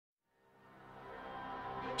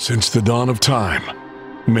Since the dawn of time,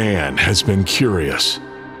 man has been curious.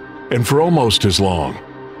 And for almost as long,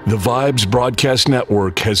 the Vibes Broadcast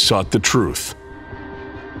Network has sought the truth.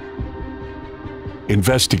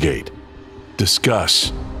 Investigate,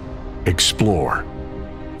 discuss, explore.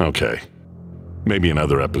 Okay, maybe in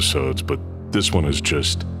other episodes, but this one is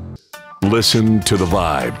just listen to the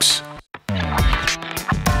vibes.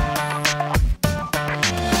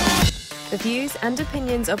 The views and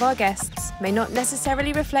opinions of our guests may not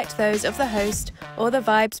necessarily reflect those of the host or the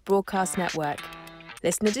Vibes Broadcast Network.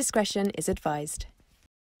 Listener discretion is advised.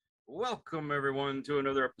 Welcome, everyone, to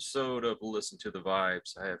another episode of Listen to the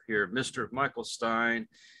Vibes. I have here Mr. Michael Stein.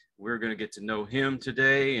 We're going to get to know him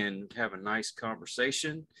today and have a nice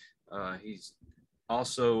conversation. He's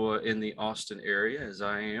also in the Austin area, as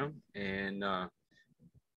I am, and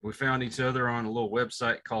we found each other on a little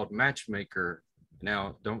website called Matchmaker.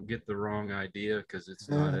 Now, don't get the wrong idea because it's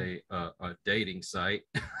not a dating site,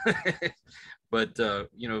 but,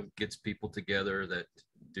 gets people together that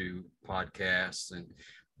do podcasts. And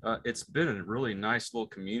it's been a really nice little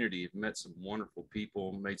community. I've met some wonderful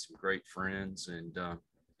people, made some great friends. And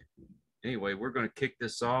anyway, we're going to kick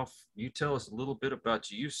this off. You tell us a little bit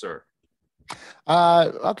about you, sir.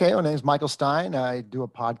 Okay, my name is Michael Stein. I do a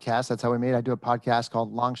podcast. That's how we meet. I do a podcast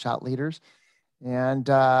called Long Shot Leaders. And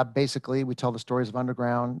basically, we tell the stories of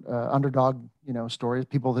underdog, stories,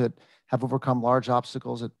 people that have overcome large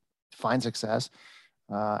obstacles that find success.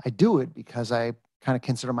 I do it because I kind of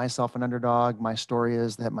consider myself an underdog. My story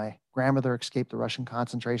is that my grandmother escaped the Russian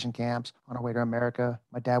concentration camps on her way to America.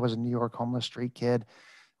 My dad was a New York homeless street kid,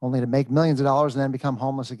 only to make millions of dollars and then become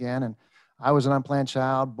homeless again. And I was an unplanned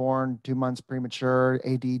child, born 2 months premature,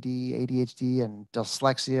 ADD, ADHD, and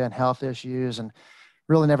dyslexia and health issues, and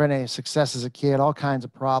really never had any success as a kid, all kinds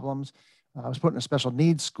of problems. I was put in a special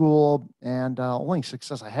needs school, and only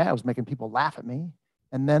success I had was making people laugh at me.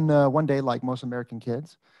 And then one day, like most American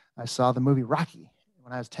kids, I saw the movie Rocky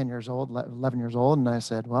when I was 10 years old, 11 years old, and I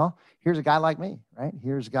said, well, here's a guy like me, right?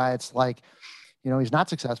 Here's a guy, it's like, he's not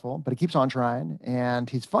successful, but he keeps on trying, and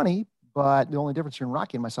he's funny, but the only difference between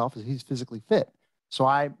Rocky and myself is he's physically fit. So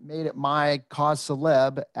I made it my cause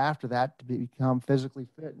celeb after that to become physically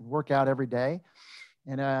fit and work out every day.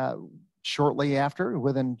 And shortly after,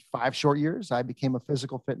 within 5 short years, I became a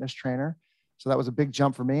physical fitness trainer. So that was a big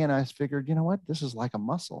jump for me. And I figured, you know what, this is like a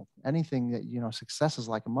muscle. Anything that, success is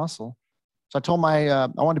like a muscle. So I told I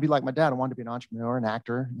wanted to be like my dad. I wanted to be an entrepreneur, an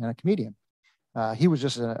actor, and a comedian. He was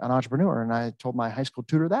just an entrepreneur. And I told my high school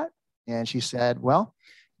tutor that. And she said, well,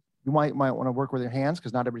 you might want to work with your hands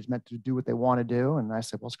because not everybody's meant to do what they want to do. And I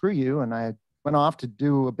said, well, screw you. And I went off to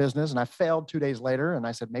do a business and I failed 2 days later. And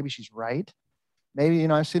I said, maybe she's right. Maybe,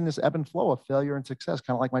 I've seen this ebb and flow of failure and success,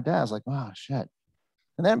 kind of like my dad. I was like, oh, shit.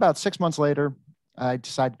 And then about 6 months later, I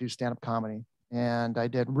decided to do stand-up comedy. And I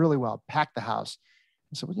did really well, packed the house.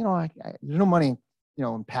 I said, well, there's no money,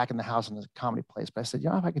 in packing the house in a comedy place. But I said,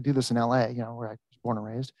 if I could do this in LA, where I was born and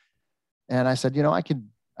raised. And I said, I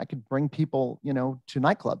could bring people, to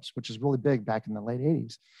nightclubs, which is really big back in the late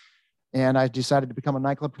 80s. And I decided to become a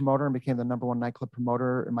nightclub promoter and became the #1 nightclub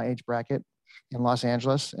promoter in my age bracket in Los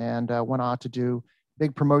Angeles, and went on to do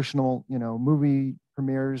big promotional, movie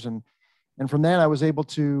premieres. And from then I was able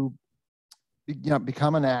to,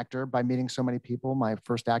 become an actor by meeting so many people. My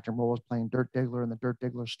first acting role was playing Dirk Diggler in the Dirk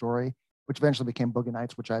Diggler Story, which eventually became Boogie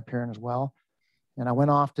Nights, which I appear in as well. And I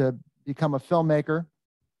went off to become a filmmaker,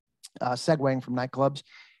 segueing from nightclubs,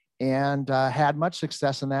 and had much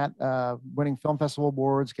success in that, winning film festival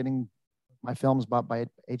awards, getting my films bought by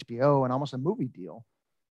HBO, and almost a movie deal.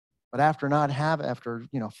 But after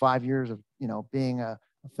 5 years of, being a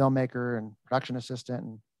filmmaker and production assistant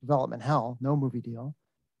and development hell, no movie deal.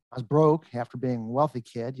 I was broke after being a wealthy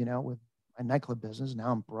kid, with my nightclub business.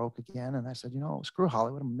 Now I'm broke again. And I said, screw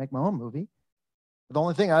Hollywood. I'm gonna make my own movie. But the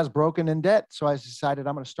only thing, I was broken in debt. So I decided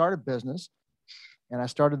I'm going to start a business. And I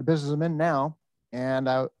started the business I'm in now. And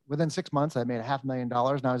within 6 months, I made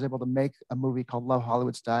 $500,000. And I was able to make a movie called Love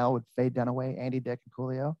Hollywood Style with Faye Dunaway, Andy Dick, and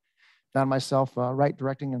Coolio. Found myself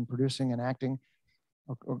directing and producing and acting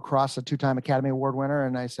across a 2-time Academy Award winner.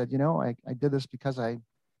 And I said, I did this because as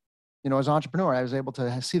an entrepreneur, I was able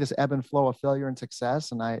to see this ebb and flow of failure and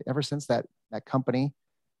success. And ever since that company,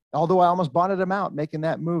 although I almost bonded them out making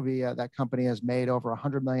that movie, that company has made over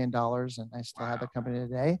 $100 million. And I still have that company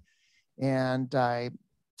today. And I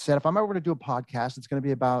said, if I'm ever going to do a podcast, it's going to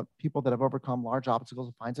be about people that have overcome large obstacles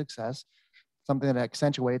and find success. Something that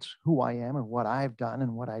accentuates who I am and what I've done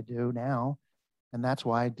and what I do now. And that's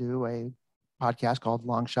why I do a podcast called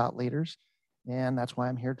Long Shot Leaders. And that's why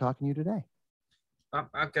I'm here talking to you today.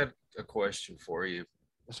 I've got a question for you.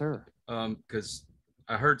 Yes, sir. Because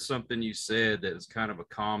I heard something you said that is kind of a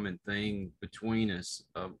common thing between us.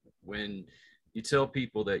 When you tell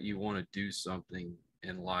people that you want to do something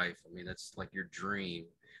in life, I mean, that's like your dream,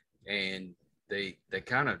 and they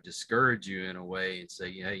kind of discourage you in a way and say,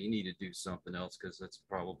 yeah, you need to do something else because that's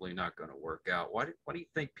probably not going to work out. Why do you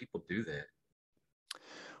think people do that?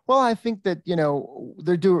 Well, I think that,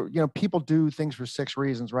 people do things for 6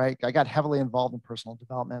 reasons, right? I got heavily involved in personal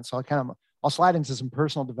development. So I'll slide into some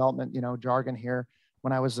personal development, jargon here.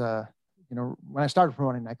 When I was, when I started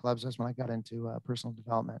promoting nightclubs, that's when I got into personal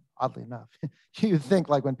development, oddly enough. You think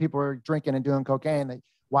like when people were drinking and doing cocaine,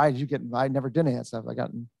 why did you get, I never did any of that stuff. I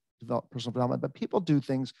got in personal development, but people do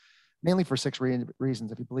things mainly for 6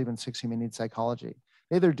 reasons. If you believe in 6 human needs psychology,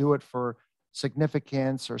 they either do it for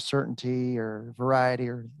significance or certainty or variety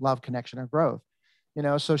or love, connection, or growth.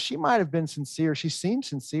 So she might have been sincere. She seemed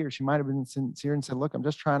sincere. She might have been sincere and said, look, I'm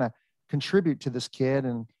just trying to contribute to this kid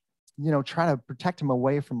and, try to protect him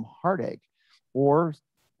away from heartache. Or,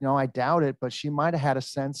 I doubt it, but she might have had a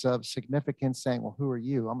sense of significance saying, well, who are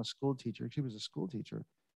you? I'm a school teacher. She was a school teacher.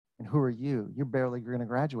 And who are you? You're going to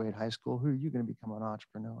graduate high school. Who are you going to become an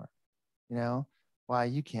entrepreneur? Why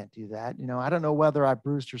you can't do that. I don't know whether I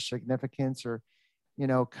bruised her significance or, she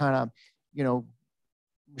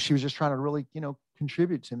was just trying to really,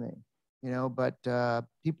 contribute to me, but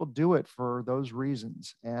people do it for those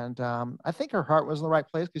reasons. And I think her heart was in the right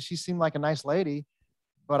place because she seemed like a nice lady,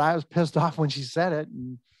 but I was pissed off when she said it.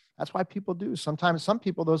 And that's why people do. Sometimes some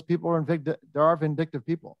people, those people are there are vindictive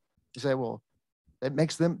people. You say, well, it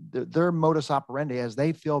makes them their modus operandi as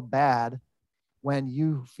they feel bad when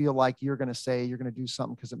you feel like you're going to say you're going to do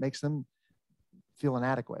something because it makes them feel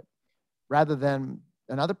inadequate, rather than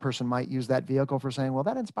another person might use that vehicle for saying, well,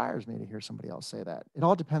 that inspires me to hear somebody else say that. It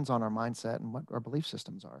all depends on our mindset and what our belief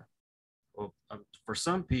systems are. Well, for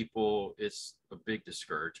some people, it's a big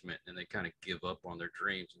discouragement and they kind of give up on their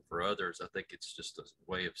dreams. And for others, I think it's just a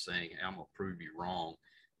way of saying, hey, I'm going to prove you wrong,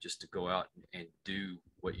 just to go out and do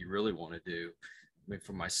what you really want to do. I mean,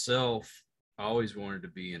 for myself, I always wanted to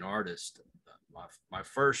be an artist. My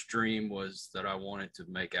first dream was that I wanted to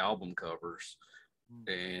make album covers.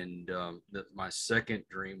 And my second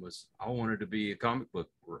dream was I wanted to be a comic book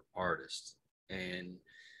artist. And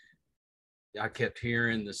I kept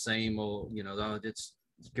hearing the same old, oh, it's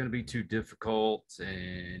going to be too difficult,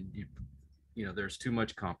 and there's too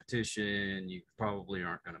much competition. You probably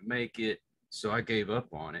aren't going to make it. So I gave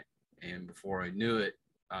up on it. And before I knew it,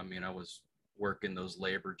 I mean, I was working those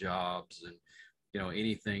labor jobs and,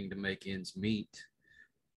 anything to make ends meet.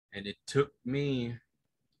 And it took me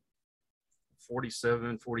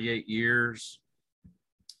 48 years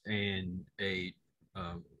and a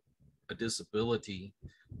disability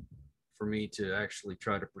for me to actually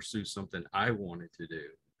try to pursue something I wanted to do.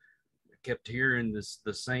 I kept hearing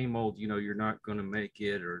the same old, you're not going to make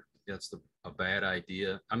it, or that's a bad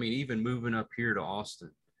idea. I mean, even moving up here to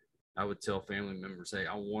Austin, I would tell family members, hey,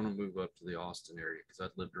 I want to move up to the Austin area because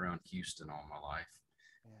I'd lived around Houston all my life.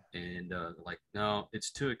 Yeah. And like, no, it's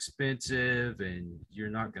too expensive and you're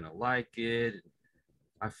not going to like it.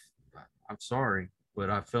 I'm sorry, but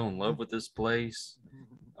I fell in love with this place.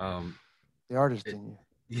 The artist in you.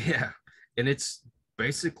 Yeah. And it's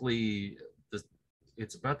basically,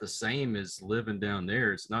 it's about the same as living down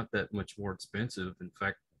there. It's not that much more expensive. In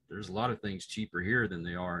fact, there's a lot of things cheaper here than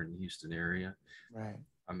they are in the Houston area. Right.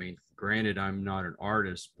 I mean, granted, I'm not an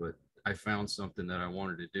artist, but I found something that I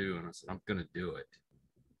wanted to do, and I said, I'm going to do it.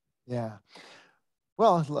 Yeah.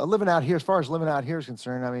 Well, living out here, as far as living out here is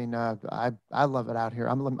concerned, I mean, I love it out here.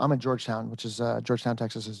 I'm in Georgetown, which is Georgetown,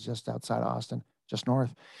 Texas, is just outside of Austin, just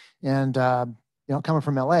north. And coming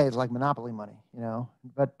from LA, it's like monopoly money,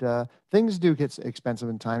 But things do get expensive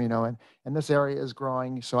in time, and this area is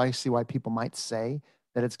growing, so I see why people might say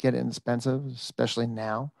that it's getting expensive, especially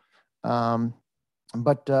now.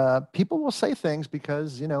 But people will say things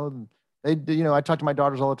because they I talk to my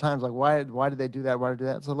daughters all the time, like why did they do that? Why did they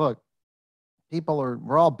do that? So look.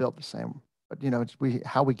 We're all built the same, but it's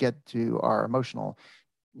how we get to our emotional,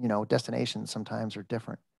 destinations sometimes are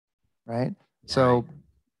different, right? So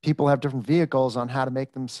people have different vehicles on how to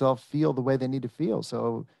make themselves feel the way they need to feel.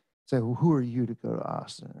 So who are you to go to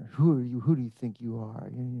Austin? Who are you? Who do you think you are?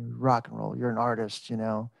 You're rock and roll. You're an artist,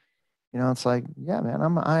 it's like, yeah,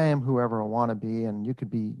 man, I am whoever I want to be. And you could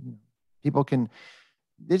be, people can,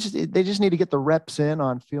 they just need to get the reps in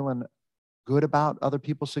on feeling good about other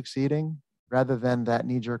people succeeding, rather than that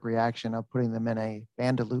knee-jerk reaction of putting them in a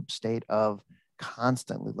Bandaloop state of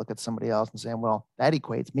constantly look at somebody else and saying, well, that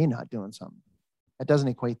equates me not doing something. That doesn't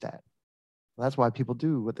equate that. Well, that's why people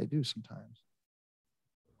do what they do sometimes.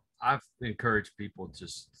 I've encouraged people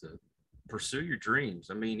just to pursue your dreams.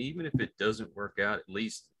 I mean, even if it doesn't work out, at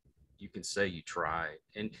least you can say you tried.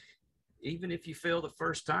 And even if you fail the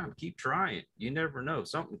first time, keep trying. You never know.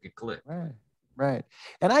 Something could click. Right. Right.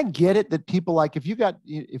 And I get it that people, like, if you got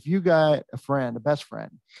a friend, a best friend,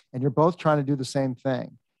 and you're both trying to do the same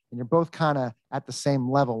thing, and you're both kind of at the same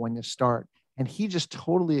level when you start, and he just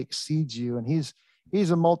totally exceeds you, and he's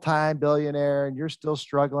a multi-billionaire, and you're still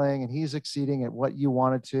struggling, and he's exceeding at what you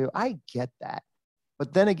wanted to. I get that.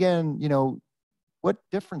 But then again, what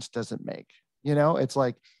difference does it make? It's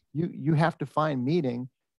like you have to find meaning,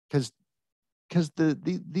 because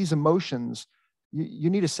these emotions, you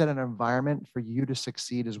need to set an environment for you to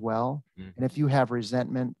succeed as well. Mm-hmm. And if you have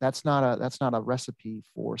resentment, that's not a recipe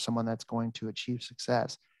for someone that's going to achieve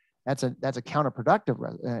success. That's a counterproductive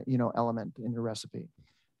element in your recipe.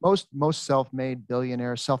 Most self-made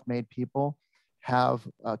billionaires, self-made people have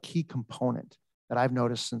a key component that I've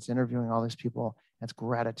noticed since interviewing all these people. That's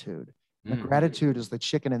gratitude. And the gratitude is the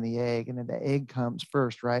chicken and the egg, and then the egg comes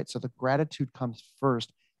first, right? So the gratitude comes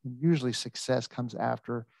first, and usually success comes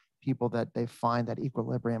after people that they find that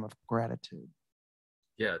equilibrium of gratitude.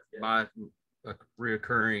 Yeah, my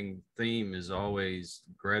reoccurring theme is always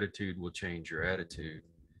gratitude will change your attitude.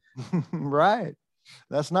 Right.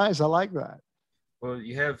 That's nice. I like that. Well,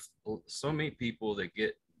 you have so many people that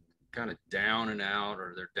get kind of down and out,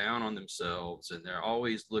 or they're down on themselves, and they're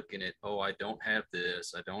always looking at, oh, I don't have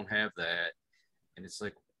this, I don't have that. And it's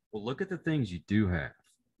like, well, look at the things you do have,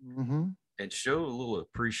 and show a little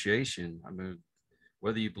appreciation. I mean,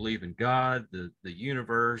 whether you believe in God, the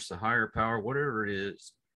universe, the higher power, whatever it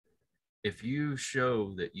is, if you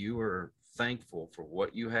show that you are thankful for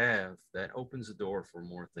what you have, that opens the door for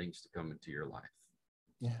more things to come into your life.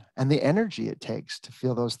 Yeah. And the energy it takes to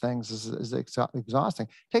feel those things is exhausting.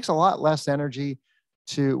 It takes a lot less energy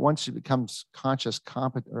to, once it becomes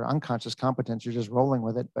or unconscious competence, you're just rolling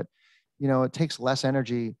with it. But, it takes less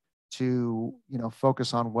energy to,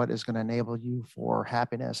 focus on what is going to enable you for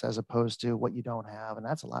happiness, as opposed to what you don't have. And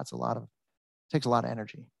takes a lot of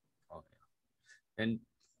energy. Oh, yeah. And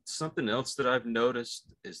something else that I've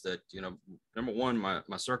noticed is that, number one,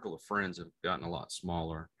 my circle of friends have gotten a lot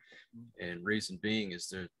smaller. And reason being is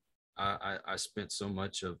that I spent so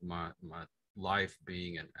much of my life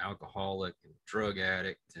being an alcoholic and drug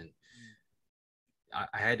addict, and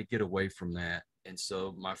I had to get away from that. And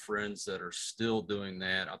so my friends that are still doing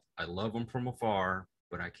that, I love them from afar,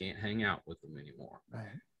 but I can't hang out with them anymore. Right.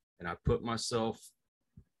 And I put myself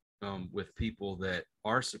with people that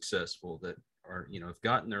are successful, that are, have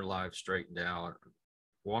gotten their lives straightened out,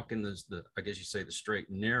 walking I guess you say, the straight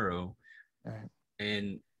and narrow. Right.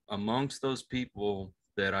 And amongst those people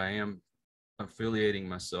that I am affiliating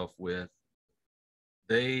myself with,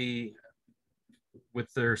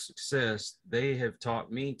 with their success, they have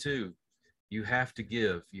taught me too. You have to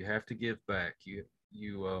give back. You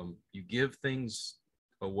give things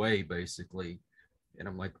away, basically. And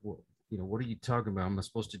I'm like, well, what are you talking about? Am I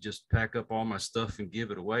supposed to just pack up all my stuff and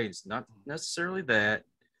give it away? It's not necessarily that.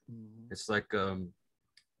 It's like, I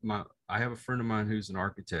have a friend of mine who's an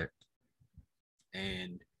architect,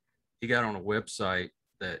 and he got on a website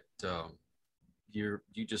that you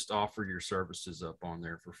just offer your services up on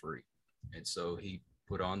there for free. And so he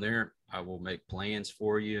put on there, I will make plans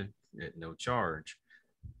for you at no charge.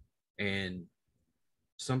 And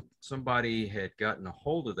somebody had gotten a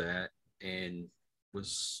hold of that and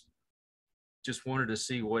just wanted to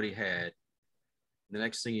see what he had. The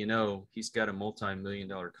next thing you know, he's got a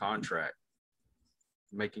multi-million-dollar contract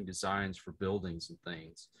making designs for buildings and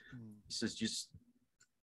things. He says, just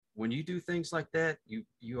when you do things like that,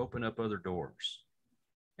 you open up other doors,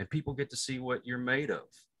 and people get to see what you're made of.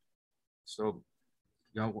 So,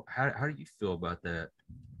 how do you feel about that?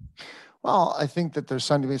 Well, I think that there's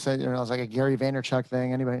something to be said. It's like a Gary Vaynerchuk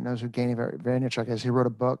thing. Anybody knows who Gary Vaynerchuk is? He wrote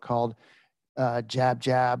a book called Jab,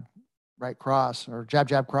 Jab, Right Cross, or Jab,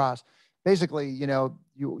 Jab, Cross. Basically,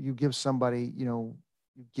 you give somebody, you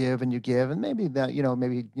give and you give, and maybe that,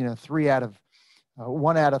 maybe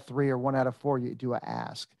 1 out of 3 or 1 out of 4, you do a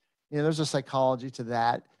ask. There's a psychology to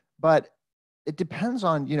that, but it depends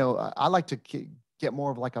on, I like to get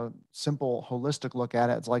more of like a simple, holistic look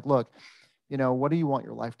at it. It's like, look, what do you want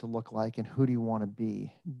your life to look like, and who do you want to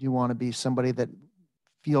be? Do you want to be somebody that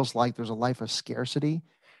feels like there's a life of scarcity?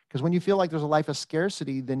 Because when you feel like there's a life of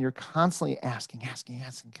scarcity, then you're constantly asking.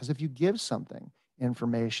 Because if you give something,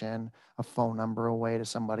 information, a phone number away to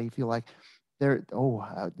somebody, you feel like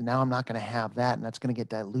now I'm not going to have that, and that's going to get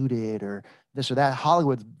diluted, or this or that.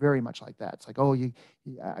 Hollywood's very much like that. It's like,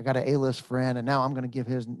 I got an A-list friend, and now I'm going to give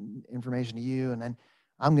his information to you, and then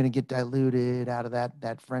I'm going to get diluted out of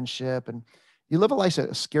that friendship. And you live a life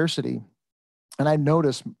of scarcity, And I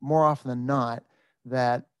notice more often than not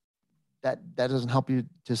that that doesn't help you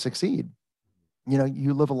to succeed.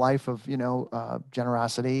 You live a life of,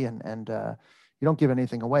 generosity, and you don't give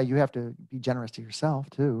anything away. You have to be generous to yourself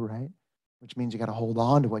too, right? Which means you got to hold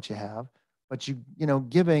on to what you have. But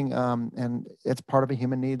giving, and it's part of a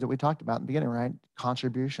human need that we talked about in the beginning, right?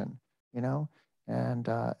 Contribution, and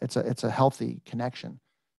it's a healthy connection.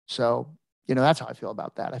 So, that's how I feel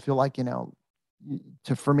about that. I feel like,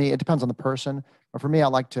 for me, it depends on the person, but for me, I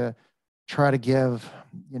like to try to give,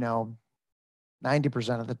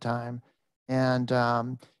 90% of the time.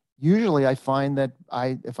 And usually I find that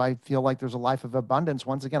if I feel like there's a life of abundance,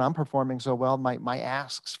 once again, I'm performing so well, my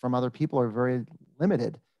asks from other people are very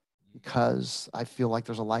limited because I feel like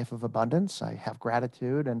there's a life of abundance. I have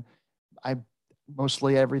gratitude, and I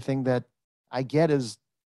mostly everything that I get is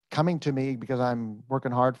coming to me because I'm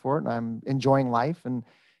working hard for it and I'm enjoying life. And,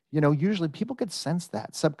 usually people could sense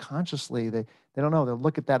that subconsciously. They don't know. They'll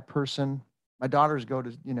look at that person. My daughters go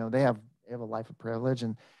to, they have a life of privilege,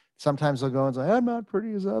 and sometimes they'll go and say, I'm not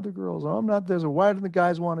pretty as the other girls, or I'm not this, or why do the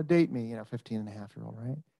guys want to date me? 15 and a half year old,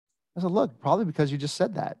 right? I said, look, probably because you just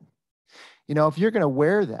said that. If you're going to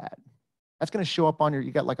wear that, that's going to show up on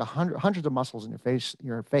you got like hundreds of muscles in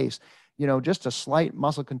your face, just a slight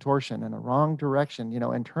muscle contortion in a wrong direction,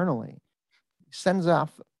 internally sends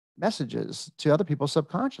off messages to other people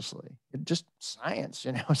subconsciously. It's just science,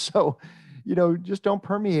 so, just don't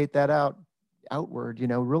permeate that outward,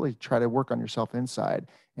 really try to work on yourself inside,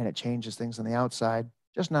 and it changes things on the outside,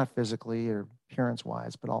 just not physically or appearance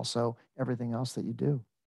wise, but also everything else that you do.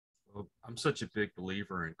 Well, I'm such a big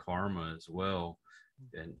believer in karma as well.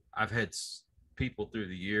 And I've had people through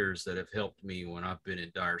the years that have helped me when I've been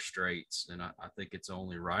in dire straits. And I think it's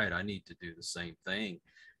only right. I need to do the same thing.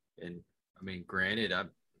 And I mean, granted,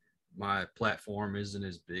 my platform isn't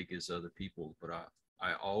as big as other people's, but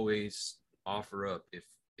I always offer up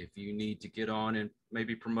if you need to get on and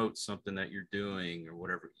maybe promote something that you're doing or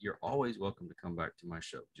whatever, you're always welcome to come back to my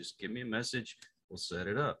show. Just give me a message. We'll set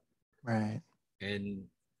it up. Right. And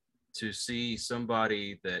to see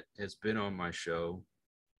somebody that has been on my show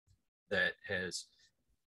that has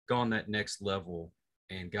gone that next level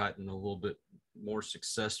and gotten a little bit more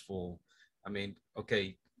successful. I mean,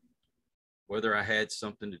 okay, whether I had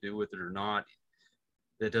something to do with it or not,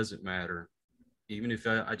 that doesn't matter. Even if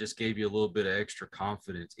I just gave you a little bit of extra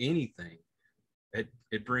confidence, anything,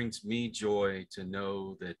 it brings me joy to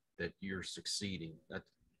know that you're succeeding. That's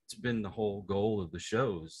been the whole goal of the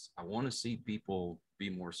shows. I want to see people be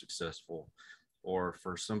more successful. Or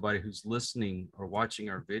for somebody who's listening or watching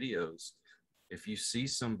our videos, if you see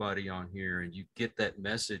somebody on here and you get that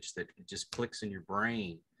message that just clicks in your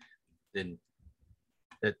brain, then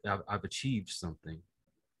that I've achieved something.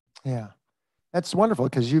 Yeah. That's wonderful,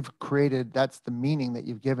 because you've created, that's the meaning that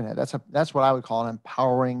you've given it. That's what I would call an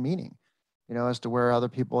empowering meaning, as to where other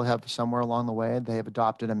people have somewhere along the way, they have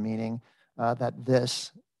adopted a meaning that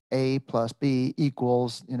this A plus B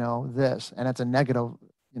equals, this. And it's a negative,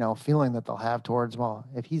 feeling that they'll have towards, well,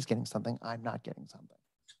 if he's getting something, I'm not getting something,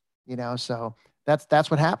 so that's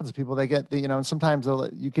what happens to people. They get, and sometimes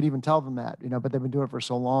you could even tell them that, but they've been doing it for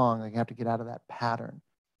so long, they have to get out of that pattern.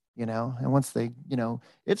 And once they,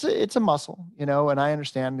 it's a muscle, and I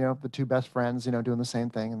understand, the two best friends, doing the same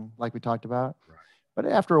thing. And like we talked about, Right. But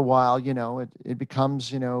after a while, it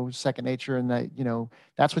becomes, second nature, and that,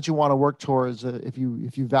 that's what you want to work towards. If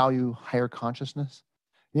you value higher consciousness,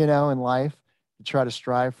 in life, to try to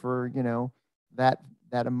strive for, that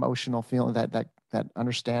emotional feeling, that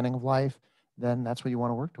understanding of life, then that's what you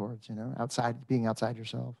want to work towards, being outside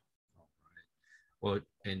yourself. Well,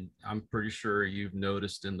 and I'm pretty sure you've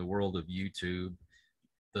noticed in the world of YouTube,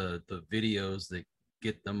 the videos that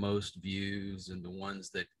get the most views and the ones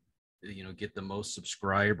that, get the most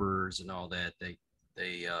subscribers and all that, they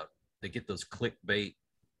get those clickbait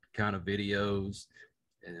kind of videos,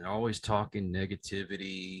 and they're always talking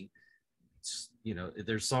negativity.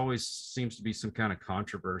 There's always seems to be some kind of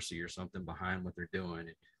controversy or something behind what they're doing.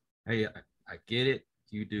 And, hey, I get it.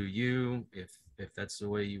 You do you, if that's the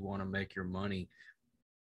way you want to make your money.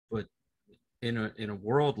 But in a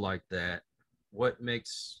world like that, what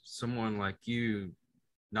makes someone like you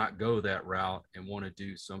not go that route and want to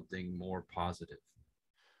do something more positive?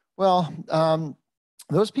 Well,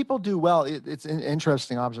 those people do well. It's an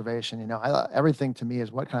interesting observation. Everything to me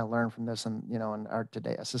is what can I learn from this, and in our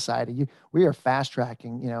today society, we are fast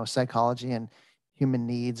tracking, psychology and human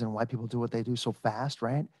needs and why people do what they do so fast,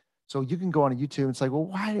 right? So you can go on YouTube and it's like, well,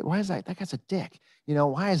 why is that guy's a dick?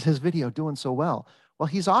 Why is his video doing so well? Well,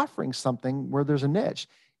 he's offering something where there's a niche.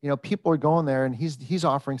 People are going there and he's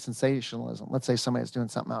offering sensationalism. Let's say somebody's doing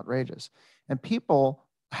something outrageous, and people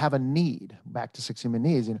have a need. Back to 6 human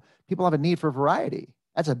needs. People have a need for variety.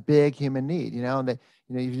 That's a big human need. And they,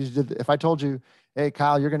 if I told you, hey,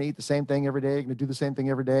 Kyle, you're going to eat the same thing every day, you're going to do the same thing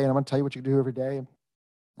every day, and I'm going to tell you what you can do every day.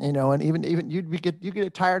 And even you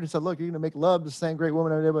get tired and say, look, you're going to make love to the same great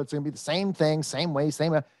woman every day, but it's going to be the same thing, same way,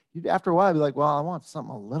 same. You'd after a while be like, well, I want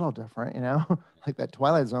something a little different, like that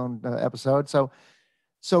Twilight Zone episode. So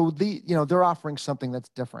they're offering something that's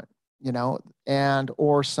different,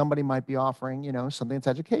 or somebody might be offering, something that's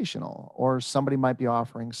educational, or somebody might be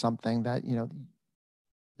offering something that,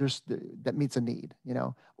 that meets a need,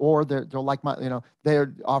 or they're like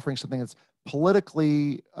they're offering something that's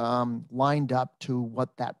politically lined up to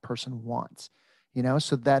what that person wants,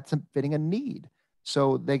 so that's fitting a need.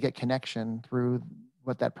 So they get connection through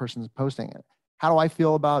what that person's posting. How do I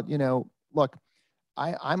feel about, look,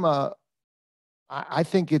 I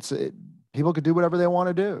think people could do whatever they want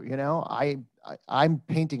to do. I'm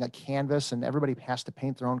painting a canvas, and everybody has to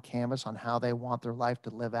paint their own canvas on how they want their life to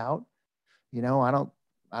live out.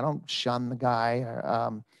 I don't shun the guy,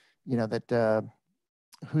 that,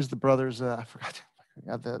 who's the brothers? I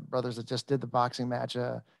forgot the brothers that just did the boxing match,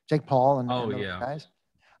 Jake Paul and those guys.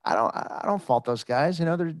 I don't fault those guys.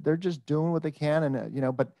 They're just doing what they can,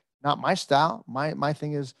 and but not my style. My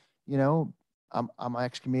thing is, I'm an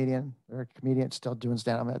ex-comedian or a comedian still doing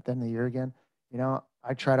stand-up at the end of the year again.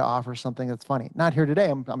 I try to offer something that's funny. Not here today.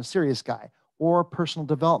 I'm a serious guy. Or personal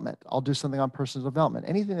development. I'll do something on personal development.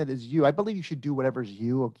 Anything that is you. I believe you should do whatever's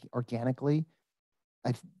you organically.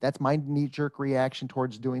 That's my knee-jerk reaction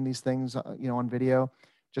towards doing these things, on video.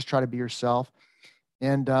 Just try to be yourself.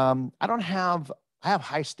 And I have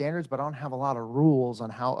high standards, but I don't have a lot of rules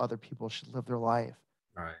on how other people should live their life.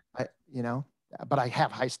 Right. But I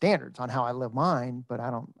have high standards on how I live mine, but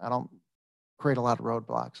I don't create a lot of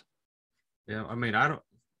roadblocks. Yeah. I mean, I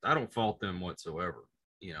don't fault them whatsoever,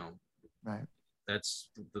 Right. That's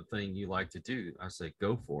the thing you like to do. I say,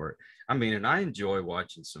 go for it. I mean, and I enjoy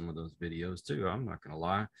watching some of those videos too. I'm not going to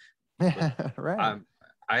lie. Right.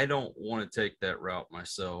 I don't want to take that route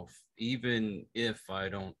myself, even if I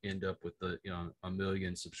don't end up with a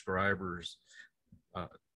million subscribers.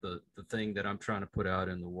 The thing that I'm trying to put out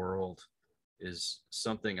in the world is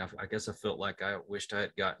something I guess I felt like I wished I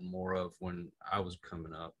had gotten more of when I was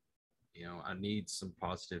coming up. I need some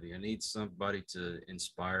positivity. I need somebody to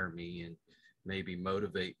inspire me and maybe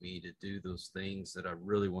motivate me to do those things that I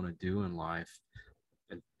really want to do in life.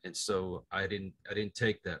 And so I didn't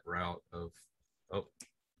take that route of,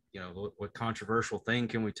 what controversial thing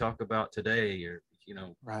can we talk about today? Or,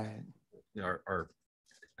 right. Are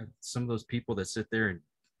some of those people that sit there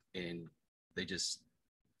and they just,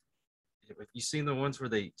 have you seen the ones where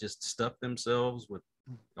they just stuff themselves with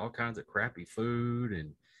all kinds of crappy food,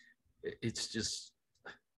 and it's just,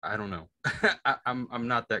 I don't know. I'm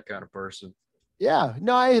not that kind of person. Yeah,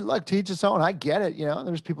 no, I like to each his own. I get it.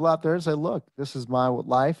 There's people out there that say, look, this is my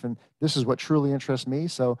life and this is what truly interests me.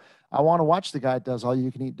 So I want to watch the guy that does all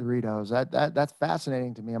you can eat Doritos. That's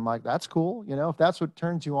fascinating to me. I'm like, that's cool. If that's what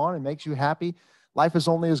turns you on and makes you happy, life is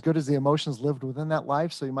only as good as the emotions lived within that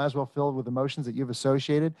life. So you might as well fill it with emotions that you've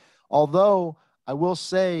associated. Although I will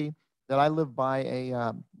say that I live by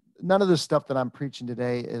none of this stuff that I'm preaching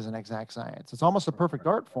today is an exact science. It's almost a perfect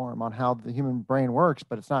art form on how the human brain works,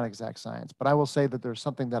 but it's not exact science. But I will say that there's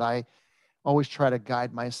something that I always try to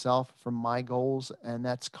guide myself from my goals, and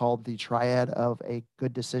that's called the triad of a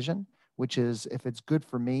good decision, which is if it's good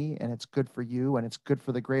for me and it's good for you and it's good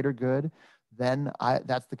for the greater good, then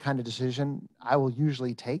that's the kind of decision I will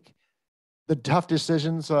usually take. The tough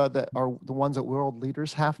decisions that are the ones that world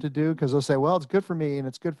leaders have to do, because they'll say, well, it's good for me and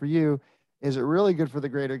it's good for you. Is it really good for the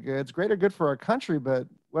greater good? It's greater good for our country, but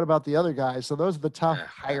what about the other guys? So those are the tough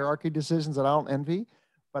hierarchy decisions that I don't envy,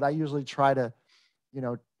 but I usually try to,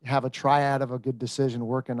 have a triad of a good decision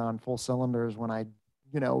working on full cylinders when I,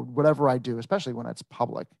 whatever I do, especially when it's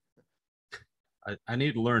public. I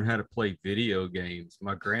need to learn how to play video games.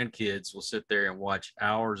 My grandkids will sit there and watch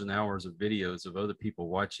hours and hours of videos of other people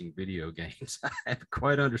watching video games. I haven't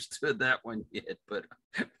quite understood that one yet, but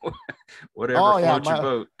whatever floats your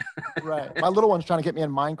boat. Right. My little one's trying to get me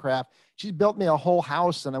in Minecraft. She's built me a whole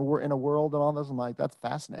house and we're in a world and all this. I'm like, that's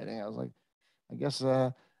fascinating. I was like, I guess,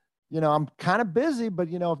 I'm kind of busy, but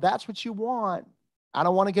if that's what you want, I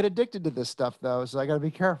don't want to get addicted to this stuff though. So I got to be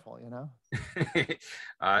careful,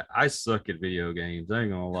 I suck at video games. I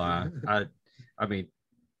ain't gonna lie. I mean,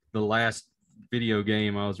 the last video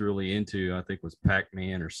game I was really into, I think, was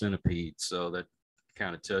Pac-Man or Centipede. So that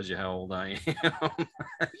kind of tells you how old I am.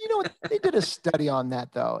 They did a study on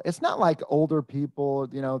that though. It's not like older people,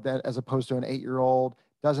 that as opposed to an 8-year-old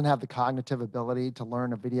doesn't have the cognitive ability to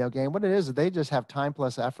learn a video game. What it is they just have time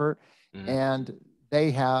plus effort. Mm-hmm. And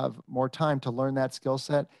they have more time to learn that skill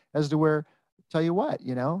set, as to where, tell you what,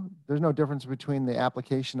 there's no difference between the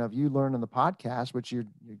application of you learning the podcast, which you're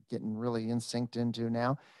getting really in synced into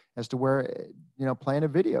now, as to where, playing a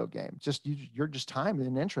video game. Just you're just time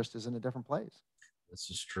and interest is in a different place. This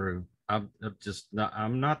is true. I'm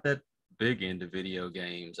not that big into video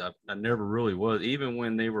games. I never really was, even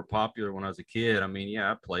when they were popular when I was a kid. I mean,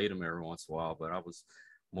 yeah, I played them every once in a while, but I was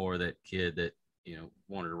more that kid that,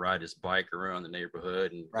 wanted to ride his bike around the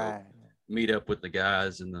neighborhood and go meet up with the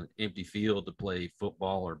guys in the empty field to play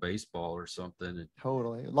football or baseball or something. And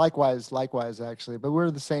totally. Likewise, actually. But we're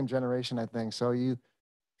the same generation, I think. So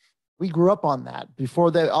we grew up on that. Before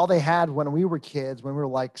that, all they had when we were kids, when we were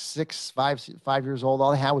like 5 years old,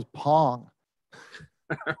 all they had was Pong.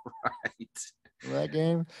 Right. That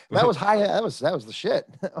game. That was high. That was the shit.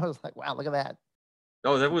 I was like, wow, look at that.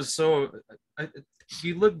 Oh, that was so.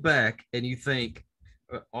 You look back and you think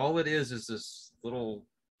all it is this little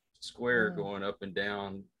square going up and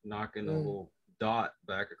down, knocking a little dot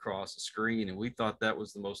back across the screen, and we thought that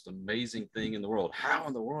was the most amazing thing in the world. How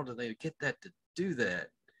in the world did they get that to do that?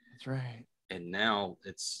 That's right. And now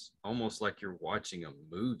it's almost like you're watching a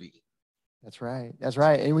movie. That's right. That's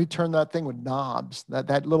right. And we turned that thing with knobs.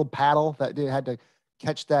 That little paddle that you had to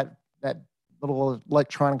catch that little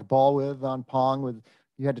electronic ball with on Pong, with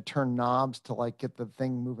you had to turn knobs to like get the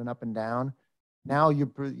thing moving up and down. Now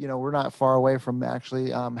we're not far away from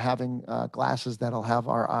actually having glasses that'll have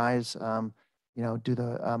our eyes do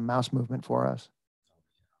the mouse movement for us.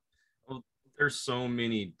 Well, there's so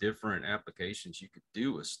many different applications you could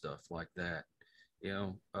do with stuff like that.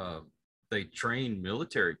 They train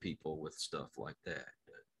military people with stuff like that.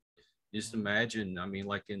 Just imagine, I mean,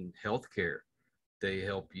 like in healthcare, they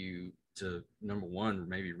help you to, number one,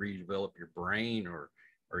 maybe redevelop your brain, or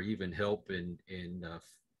even help in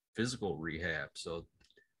physical rehab. So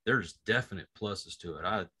there's definite pluses to it.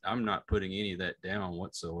 I'm not putting any of that down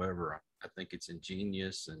whatsoever. I think it's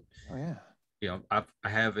ingenious. And I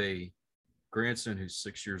have a grandson who's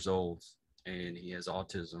 6 years old, and he has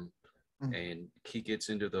autism. And he gets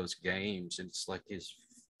into those games, and it's like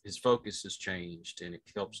his focus has changed, and it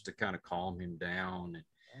helps to kind of calm him down,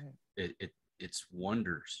 and it's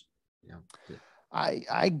wonders.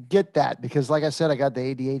 I get that, because like I said, I got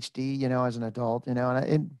the ADHD, as an adult, and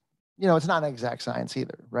it's not an exact science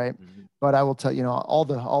either, right? Mm-hmm. But I will tell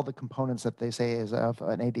all the components that they say is of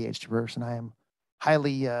an ADHD person. I am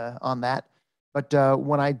highly on that. But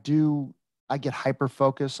when I get hyper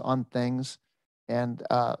focus on things, and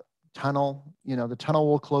the tunnel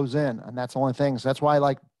will close in, and that's the only thing. So that's why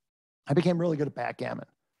I became really good at backgammon.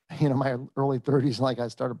 My early 30s, I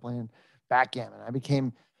started playing backgammon. I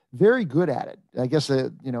became very good at it. I guess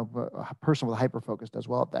a person with hyper focus does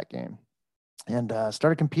well at that game, and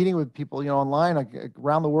started competing with people online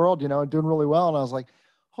around the world, doing really well. And I was like,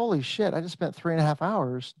 holy shit, I just spent 3.5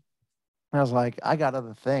 hours. And I was like, I got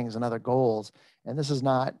other things and other goals, and this is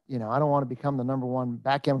not, I don't want to become the number one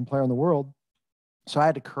backgammon player in the world. So I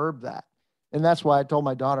had to curb that. And that's why I told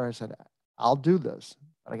my daughter, I said, I'll do this,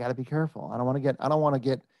 but I got to be careful. I don't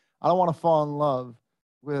want to fall in love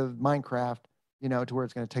with Minecraft, to where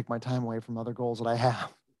it's going to take my time away from other goals that I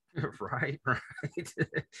have. Right.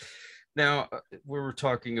 Now, we were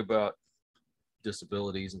talking about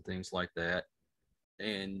disabilities and things like that.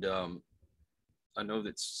 And I know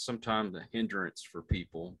that's sometimes a hindrance for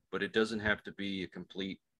people, but it doesn't have to be a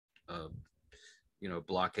complete,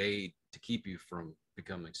 blockade to keep you from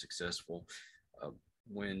becoming successful.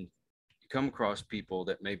 When you come across people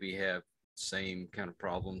that maybe have same kind of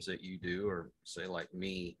problems that you do, or say like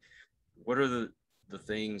me, what are the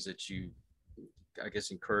things that you, I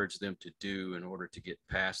guess, encourage them to do in order to get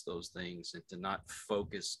past those things, and to not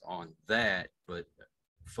focus on that, but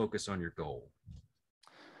focus on your goal?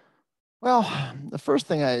 Well, the first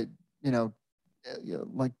thing I,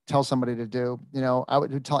 tell somebody to do, I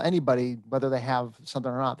would tell anybody, whether they have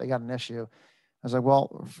something or not, they got an issue. I was like,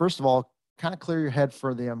 well, first of all, kind of clear your head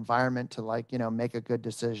for the environment to make a good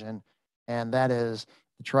decision. And that is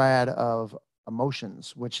the triad of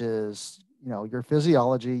emotions, which is, your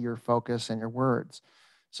physiology, your focus, and your words.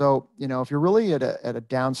 So, if you're really at a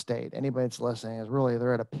down state, anybody that's listening is really,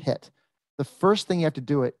 they're at a pit. The first thing you have to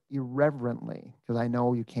do it irreverently, because I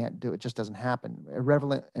know you can't do it. It just doesn't happen.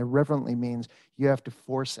 Irreverently means you have to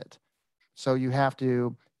force it. So you have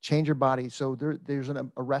to change your body. So there's a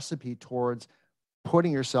recipe towards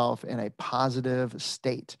putting yourself in a positive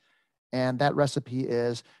state. And that recipe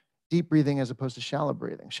is deep breathing as opposed to shallow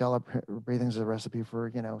breathing. Shallow breathing is a recipe for,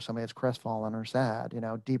 somebody that's crestfallen or sad.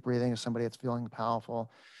 Deep breathing is somebody that's feeling powerful.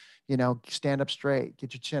 Stand up straight,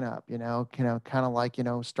 get your chin up, kind of like,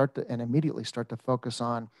 and immediately start to focus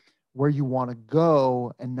on where you want to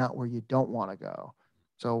go and not where you don't want to go.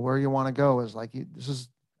 So where you want to go is like, this is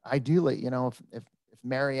ideally, if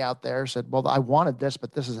Mary out there said, well, I wanted this,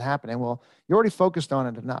 but this is happening. Well, you already focused on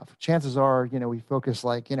it enough. Chances are, we focus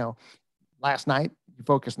like, last night, you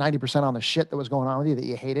focused 90% on the shit that was going on with you that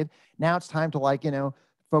you hated. Now it's time to like,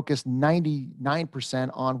 focus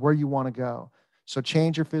 99% on where you want to go. So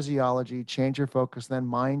change your physiology, change your focus, then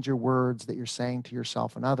mind your words that you're saying to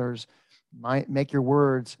yourself and others. Make your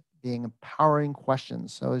words being empowering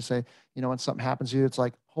questions. So they say, when something happens to you, it's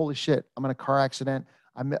like, holy shit, I'm in a car accident.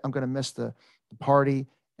 I'm going to miss the party,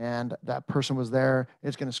 and that person was there.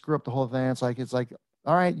 It's going to screw up the whole thing. It's like,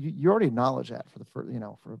 all right, you already acknowledge that for the first,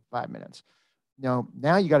 for 5 minutes.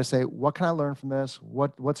 Now you got to say, what can I learn from this?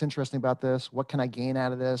 What's interesting about this? What can I gain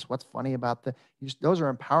out of this? What's funny about the, those are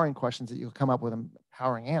empowering questions that you'll come up with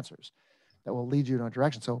empowering answers that will lead you in a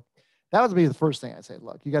direction. So that would be the first thing I'd say.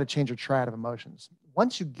 Look, you got to change your triad of emotions.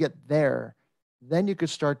 Once you get there, then you could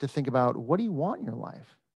start to think about, what do you want in your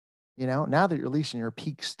life? Now that you're at least in your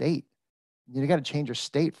peak state, you got to change your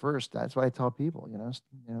state first. That's what I tell people,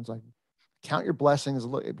 it's like, count your blessings,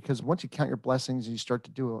 because once you count your blessings, you start to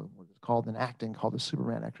do what's called in acting, called the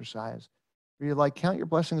Superman exercise, where you're like, count your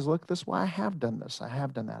blessings. Look, this is why I have done this. I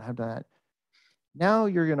have done that. I have done that. Now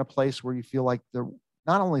you're in a place where you feel like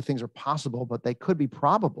not only things are possible, but they could be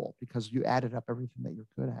probable because you added up everything that you're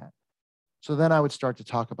good at. So then I would start to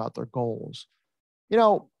talk about their goals,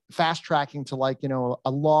 fast tracking to like,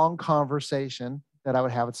 a long conversation that I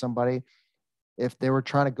would have with somebody. If they were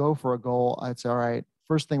trying to go for a goal, I'd say, all right,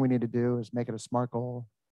 first thing we need to do is make it a SMART goal,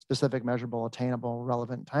 specific, measurable, attainable,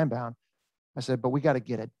 relevant, time bound. I said, but we got to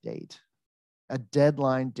get a date, a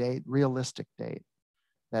deadline date, realistic date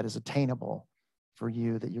that is attainable for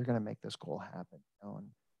you, that you're going to make this goal happen. And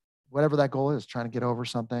whatever that goal is, trying to get over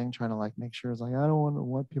something, trying to like make sure it's like, I don't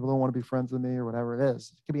want people don't want to be friends with me or whatever it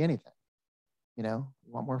is. It could be anything.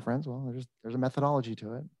 Want more friends? Well, there's a methodology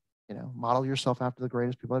to it. Model yourself after the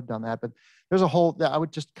greatest people that have done that. But there's a whole, I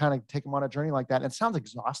would just kind of take them on a journey like that. And it sounds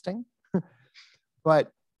exhausting,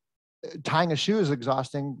 but tying a shoe is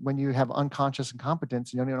exhausting when you have unconscious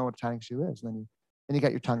incompetence. You don't even know what tying a shoe is. Then you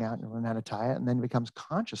got your tongue out and you learn how to tie it, and then it becomes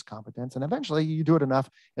conscious competence. And eventually you do it enough,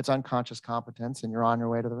 it's unconscious competence, and you're on your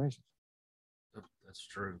way to the races. That's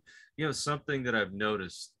true. Something that I've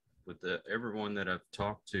noticed with everyone that I've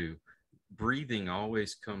talked to, breathing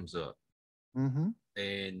always comes up. Mm-hmm.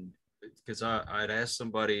 And because I'd asked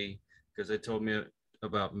somebody, because they told me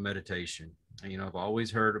about meditation. And, I've always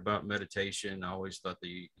heard about meditation. I always thought that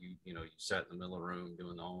you sat in the middle of the room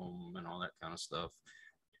doing the om and all that kind of stuff.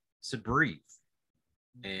 I said, breathe.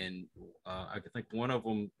 And I think one of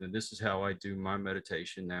them, and this is how I do my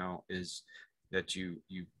meditation now, is that you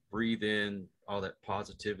breathe in all that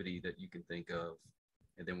positivity that you can think of.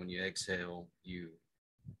 And then when you exhale, you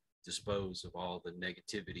dispose of all the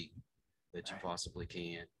negativity that you possibly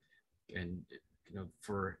can. And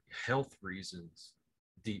for health reasons,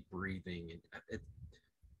 deep breathing,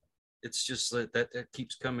 it's just that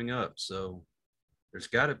keeps coming up. So there's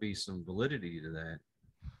got to be some validity to that.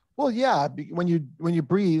 Well, yeah, when you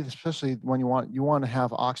breathe, especially when you want to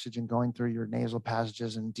have oxygen going through your nasal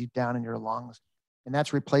passages and deep down in your lungs, and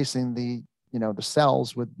that's replacing the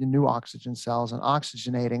cells with new oxygen cells, and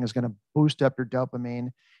oxygenating is going to boost up your dopamine.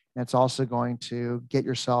 And it's also going to get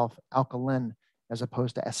yourself alkaline as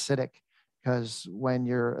opposed to acidic, because when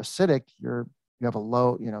you're acidic, you have a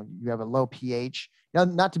low pH.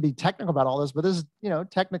 Not to be technical about all this, but this is,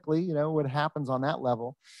 technically, what happens on that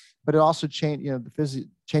level. But it also changing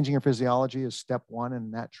your physiology is step one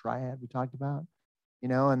in that triad we talked about,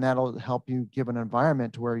 and that'll help you give an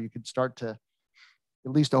environment to where you could start to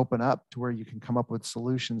at least open up to where you can come up with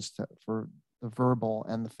solutions for the verbal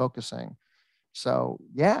and the focusing. So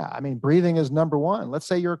yeah, I mean, breathing is number one. Let's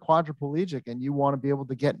say you're a quadriplegic and you want to be able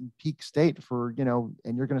to get in peak state for,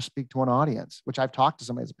 and you're going to speak to an audience, which I've talked to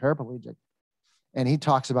somebody as a paraplegic, and he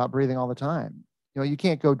talks about breathing all the time. You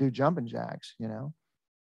can't go do jumping jacks,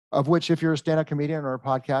 of which if you're a stand-up comedian or a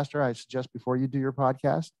podcaster, I suggest before you do your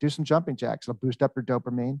podcast, do some jumping jacks. It'll boost up your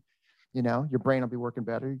dopamine. Your brain will be working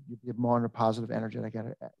better. You'll be more in a positive, energetic,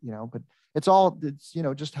 but it's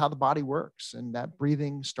just how the body works. And that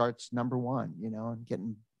breathing starts number one, and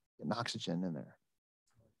getting oxygen in there.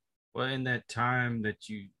 Well, in that time that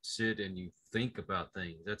you sit and you think about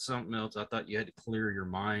things, that's something else. I thought you had to clear your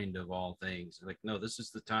mind of all things. Like, no, this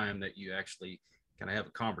is the time that you actually kind of have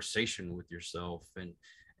a conversation with yourself and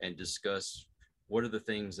discuss what are the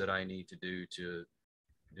things that I need to do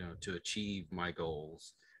to achieve my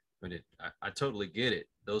goals. But I totally get it.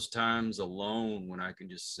 Those times alone when I can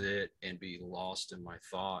just sit and be lost in my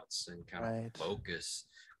thoughts and kind of focus,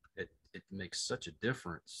 it makes such a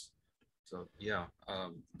difference. So yeah,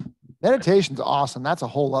 Meditation's awesome. That's a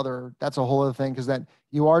whole other thing, because then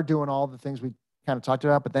you are doing all the things we kind of talked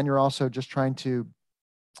about, but then you're also just trying to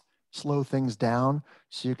slow things down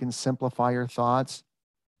so you can simplify your thoughts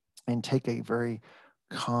and take a very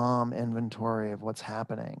calm inventory of what's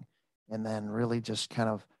happening. And then really just kind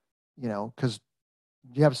of, because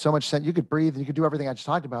you have so much sense, you could breathe, you could do everything I just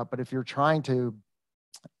talked about. But if you're trying to,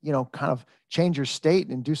 kind of change your state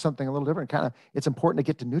and do something a little different, it's important to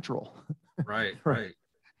get to neutral. right, Right.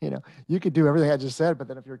 right. You could do everything I just said, but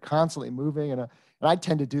then if you're constantly moving, and I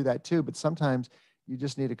tend to do that too, but sometimes you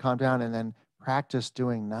just need to calm down and then practice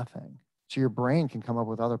doing nothing. So your brain can come up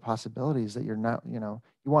with other possibilities that you're not, you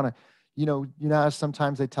want to,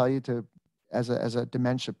 sometimes they tell you to, as a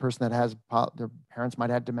dementia person that has, their parents might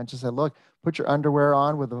have dementia, say, look, put your underwear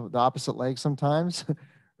on with the opposite leg sometimes,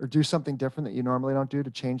 or do something different that you normally don't do to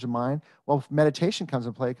change the mind. Well, meditation comes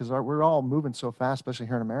in play because we're all moving so fast, especially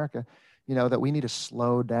here in America, that we need to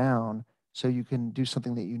slow down so you can do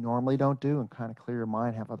something that you normally don't do and kind of clear your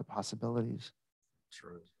mind, have other possibilities.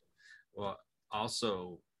 True. Well,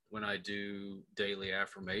 also when I do daily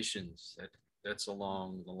affirmations, that's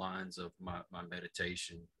along the lines of my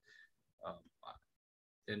meditation. Um,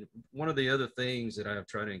 and one of the other things that I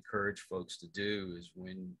try to encourage folks to do is,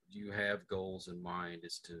 when you have goals in mind,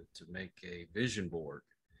 is to make a vision board.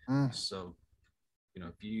 So,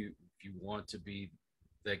 if you want to be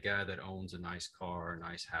that guy that owns a nice car, a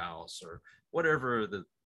nice house, or whatever the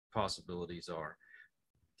possibilities are,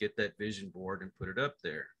 get that vision board and put it up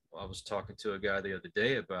there. Well, I was talking to a guy the other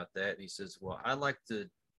day about that, and he says, well, I like to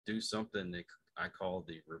do something that I call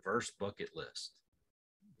the reverse bucket list.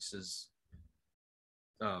 He says,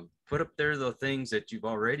 put up there the things that you've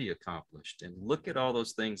already accomplished and look at all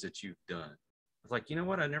those things that you've done. I was like, you know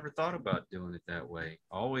what? I never thought about doing it that way.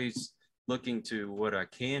 Always looking to what I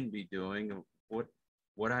can be doing,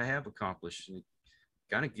 what I have accomplished. And it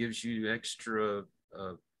kind of gives you extra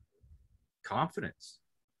confidence.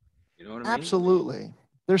 You know what I mean? Absolutely.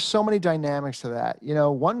 There's so many dynamics to that.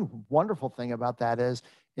 One wonderful thing about that is,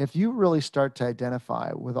 if you really start to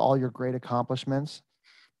identify with all your great accomplishments,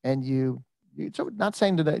 and so not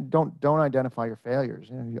saying that don't identify your failures,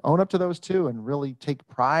 you own up to those too, and really take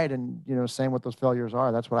pride in, saying what those failures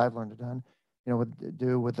are. That's what I've learned to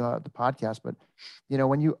do with the podcast. But,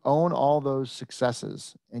 when you own all those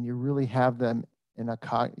successes and you really have them in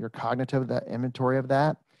your cognitive, that inventory of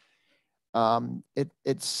that,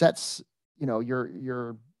 it sets,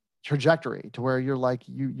 your trajectory to where you're like,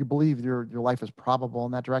 you believe your life is probable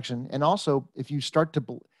in that direction. And also, if you start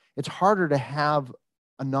to, it's harder to have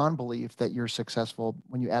a non-belief that you're successful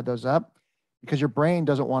when you add those up, because your brain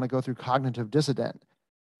doesn't want to go through cognitive dissident,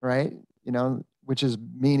 right? Which is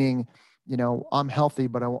meaning, I'm healthy,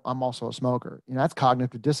 but I'm also a smoker. That's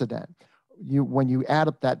cognitive dissident. When you add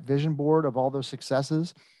up that vision board of all those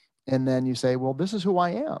successes, and then you say, well, this is who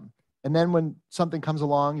I am. And then when something comes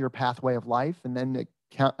along, your pathway of life, and then it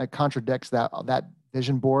contradicts that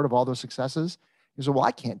vision board of all those successes, you say, well,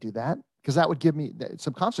 I can't do that, because that would give me,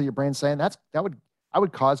 subconsciously your brain's saying I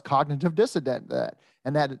would cause cognitive dissident,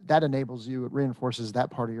 and that enables you, it reinforces that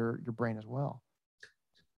part of your brain as well.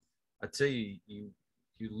 I tell you, you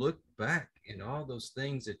look back in all those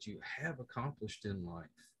things that you have accomplished in life.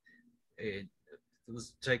 And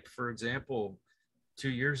let's take, for example, 2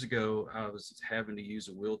 years ago, I was having to use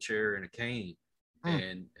a wheelchair and a cane,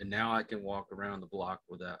 and now I can walk around the block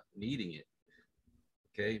without needing it.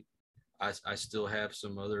 Okay. I still have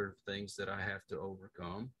some other things that I have to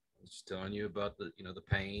overcome. I was telling you about the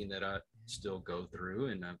pain that I still go through,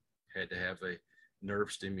 and I had to have a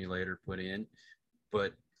nerve stimulator put in.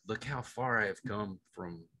 But look how far I have come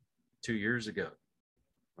from 2 years ago,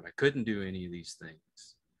 when I couldn't do any of these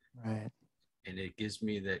things. Right. And it gives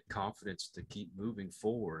me that confidence to keep moving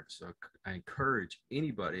forward. So I encourage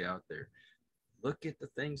anybody out there, look at the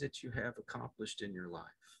things that you have accomplished in your life.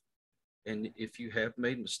 And if you have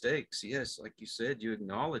made mistakes, yes, like you said, you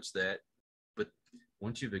acknowledge that. But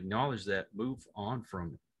once you've acknowledged that, move on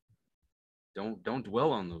from it. Don't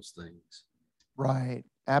dwell on those things. Right.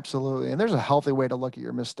 Absolutely. And there's a healthy way to look at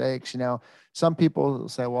your mistakes. Some people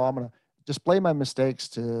say, well, I'm going to display my mistakes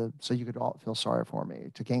so you could all feel sorry for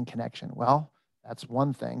me, to gain connection. Well, that's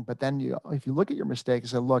one thing. But then if you look at your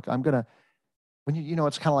mistakes and say, look, I'm going to, when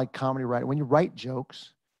it's kind of like comedy, right? When you write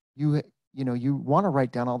jokes, you want to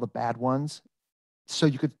write down all the bad ones so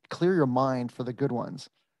you could clear your mind for the good ones,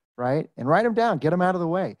 right? And write them down, get them out of the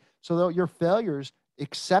way. So that your failures,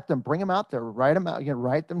 accept them, bring them out there, write them out,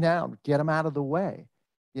 write them down, get them out of the way.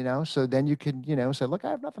 So then you can, say, look, I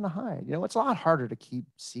have nothing to hide. It's a lot harder to keep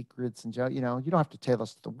secrets and, you don't have to tell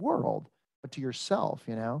us to the world, but to yourself,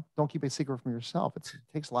 don't keep a secret from yourself. It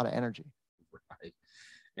takes a lot of energy.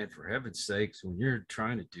 And for heaven's sakes, when you're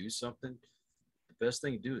trying to do something, the best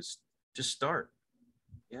thing to do is just start.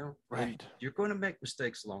 You know, Right. and you're going to make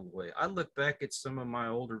mistakes along the way. I look back at some of my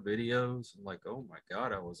older videos and like, oh my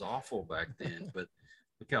God, I was awful back then, but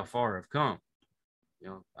look how far I've come. You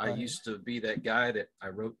know, I Right. used to be that guy that I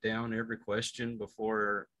wrote down every question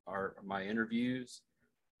before my interviews.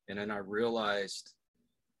 And then I realized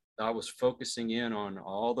I was focusing in on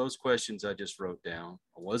all those questions I just wrote down.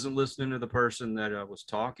 I wasn't listening to the person that I was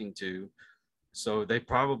talking to. So they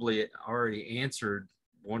probably already answered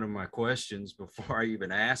one of my questions before I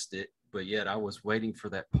even asked it, but yet I was waiting for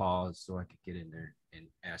that pause so I could get in there and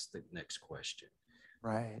ask the next question.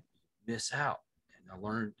 Right. Miss out. And I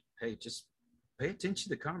learned, hey, just pay attention to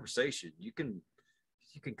the conversation. You can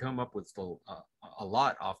come up with a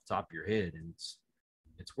lot off the top of your head, and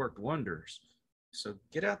it's worked wonders. So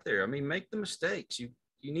get out there. I mean, make the mistakes. You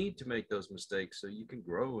need to make those mistakes so you can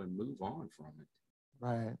grow and move on from it.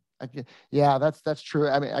 Right. Yeah, that's true.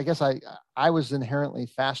 I mean, I guess I was inherently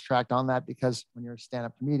fast tracked on that because when you're a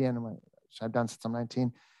stand-up comedian, which I've done since I'm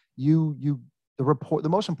 19, the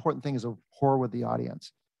most important thing is a rapport with the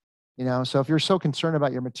audience. You know, so if you're so concerned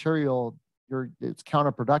about your material, it's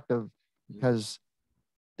counterproductive because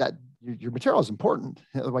that your material is important.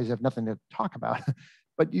 Otherwise, you have nothing to talk about.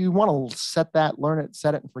 But you want to learn it,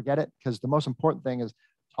 set it, and forget it, because the most important thing is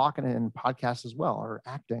talking in podcasts as well, or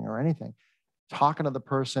acting, or anything. Talking to the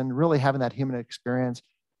person, really having that human experience,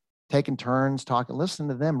 taking turns, talking, listening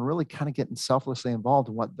to them, really kind of getting selflessly involved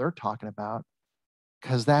in what they're talking about,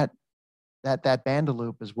 because that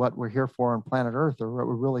bandaloop is what we're here for on planet Earth, or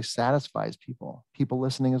what really satisfies people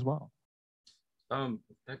listening as well. I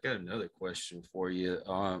got another question for you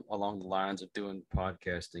along the lines of doing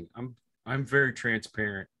podcasting. I'm very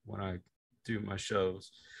transparent when I do my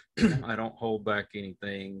shows. I don't hold back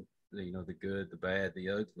anything, you know, the good, the bad, the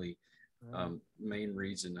ugly. Main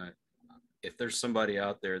reason if there's somebody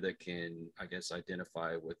out there that can, I guess,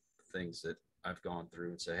 identify with things that I've gone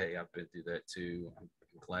through and say, hey, I've been through that too. I'm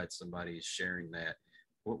glad somebody is sharing that.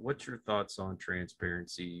 What's your thoughts on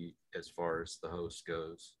transparency as far as the host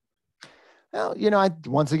goes? Well, you know,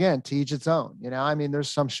 once again, to each its own. You know, I mean, there's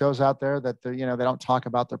some shows out there that they don't talk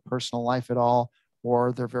about their personal life at all,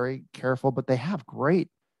 or they're very careful, but they have great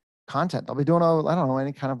content. They'll be doing I don't know,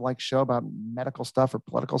 any kind of like show about medical stuff or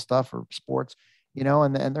political stuff or sports, you know,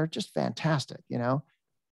 and they're just fantastic. You know,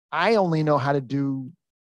 I only know how to do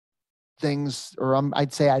things, or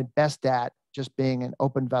I'd say I'm best at just being an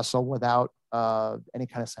open vessel without any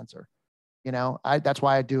kind of censor. You know, that's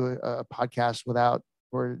why I do a podcast without,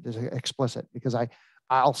 or there's explicit, because I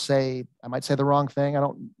might say the wrong thing. I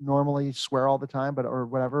don't normally swear all the time, or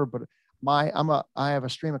whatever, but I have a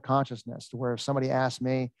stream of consciousness to where if somebody asks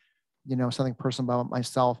me, you know, something personal about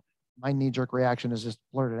myself, my knee-jerk reaction is just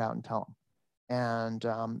blurt it out and tell them.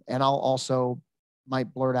 And I'll also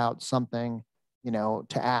might blurt out something, you know,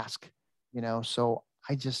 to ask, you know, so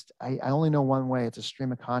I only know one way. It's a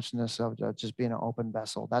stream of consciousness of just being an open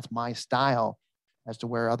vessel. That's my style. As to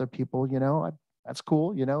where other people, you know, that's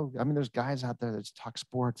cool. You know, I mean, there's guys out there that just talk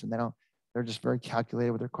sports and they're just very calculated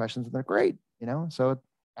with their questions and they're great, you know? So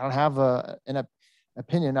I don't have an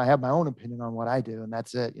opinion. I have my own opinion on what I do, and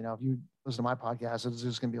that's it. You know, if you listen to my podcast, it's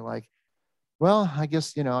just going to be like, well, I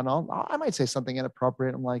guess, you know, and I might say something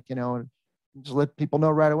inappropriate. I'm like, you know, just let people know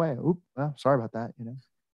right away. Oop, well, sorry about that, you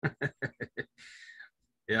know?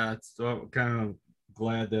 Yeah, it's so kind of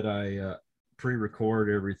glad that I pre-record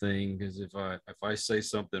everything, because if I say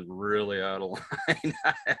something really out of line,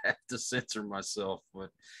 I have to censor myself. But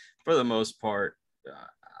for the most part,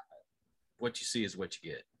 what you see is what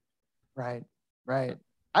you get. Right.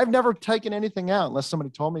 I've never taken anything out unless somebody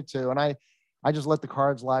told me to, and I just let the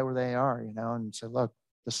cards lie where they are, you know, and say, look,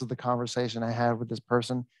 this is the conversation I had with this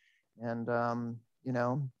person, and you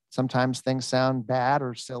know, sometimes things sound bad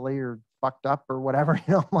or silly or fucked up or whatever,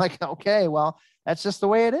 you know. I'm like, okay, well, that's just the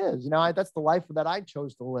way it is, you know. That's the life that I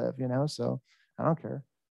chose to live, you know, so I don't care.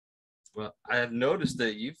 Well, I have noticed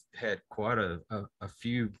that you've had quite a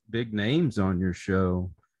few big names on your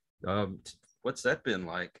show. What's that been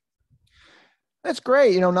like? That's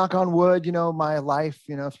great, you know, knock on wood, you know, my life,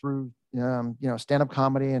 you know, through you know, stand-up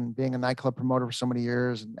comedy and being a nightclub promoter for so many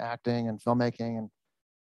years, and acting and filmmaking, and,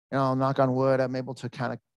 you know, knock on wood, I'm able to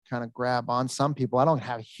kind of grab on some people. I don't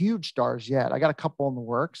have huge stars yet. I got a couple in the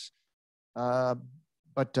works.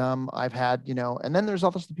 But I've had, you know, and then there's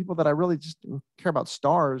also the people that I really just care about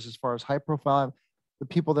stars as far as high profile. The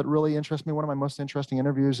people that really interest me, one of my most interesting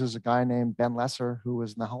interviews is a guy named Ben Lesser, who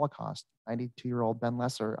was in the Holocaust, 92-year-old Ben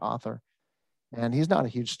Lesser, author. And he's not a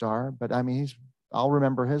huge star, but I mean, I'll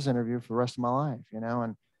remember his interview for the rest of my life, you know,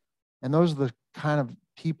 and those are the kind of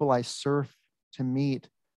people I surf to meet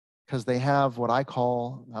because they have what I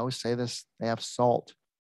always say this, they have salt.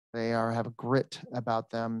 Have a grit about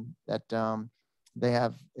them that they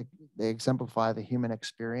exemplify the human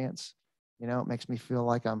experience. You know, it makes me feel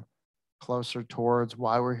like I'm closer towards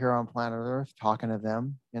why we're here on planet Earth, talking to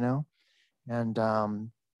them, you know. And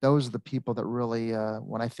those are the people that really,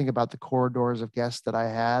 when I think about the corridors of guests that I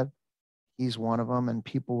had, he's one of them. And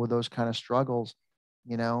people with those kind of struggles,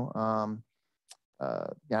 you know.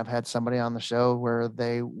 Yeah, I've had somebody on the show where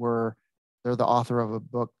they're the author of a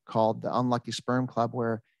book called The Unlucky Sperm Club,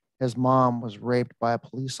 where his mom was raped by a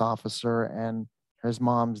police officer and his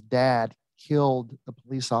mom's dad killed the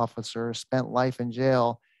police officer, spent life in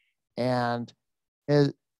jail, and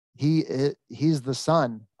he's the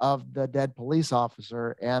son of the dead police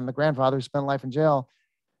officer and the grandfather who spent life in jail.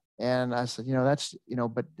 And I said, you know, that's, you know,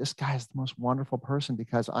 but this guy is the most wonderful person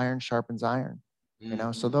because iron sharpens iron, you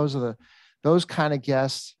know. So those kind of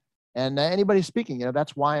guests, and anybody speaking, you know,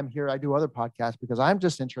 that's why I'm here. I do other podcasts because I'm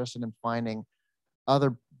just interested in finding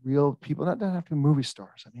other real people. That doesn't have to be movie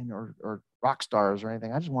stars, I mean, or rock stars or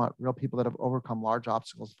anything. I just want real people that have overcome large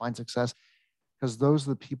obstacles, find success, because those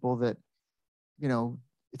are the people that, you know,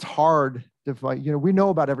 it's hard to find. You know, we know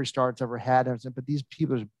about every star it's ever had, but these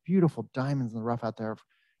people, there's beautiful diamonds in the rough out there,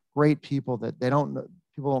 great people that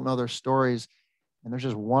people don't know their stories, and they're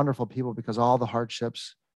just wonderful people because all the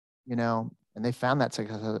hardships, you know, and they found that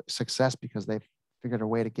success because they figured a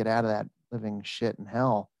way to get out of that living shit in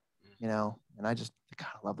hell, you know. And I just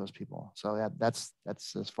kind of love those people. So that's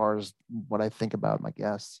as far as what I think about my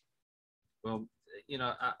guests. Well, you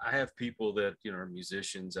know, I have people that, you know, are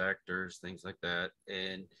musicians, actors, things like that,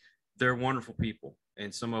 and they're wonderful people.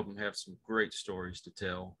 And some of them have some great stories to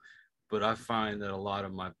tell. But I find that a lot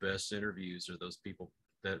of my best interviews are those people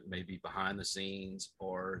that may be behind the scenes,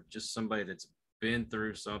 or just somebody that's been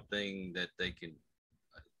through something that they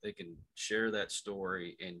can share that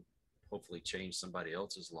story and hopefully change somebody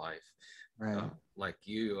else's life. Right. Like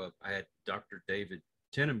you, I had Dr. David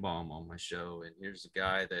Tenenbaum on my show, and here's a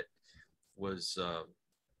guy that was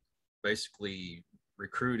basically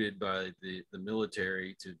recruited by the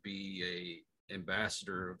military to be a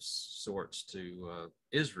ambassador of sorts to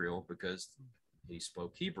Israel because he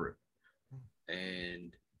spoke Hebrew,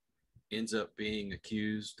 and ends up being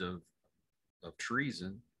accused of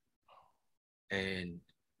treason, and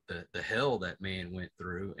the hell that man went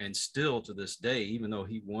through. And still to this day, even though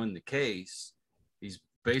he won the case, he's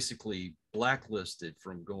basically blacklisted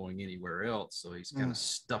from going anywhere else. So he's kind of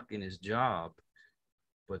stuck in his job.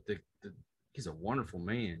 But he's a wonderful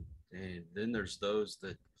man. And then there's those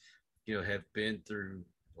that, you know, have been through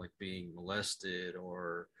like being molested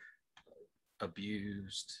or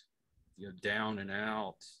abused, you know, down and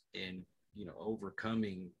out, and, you know,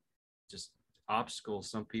 overcoming just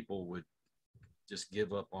obstacles some people would just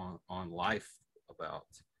give up on life about.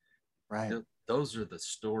 Right. Those are the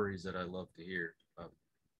stories that I love to hear.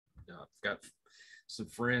 I've got some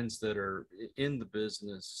friends that are in the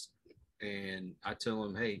business, and I tell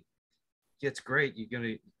them, hey, yeah, it's great.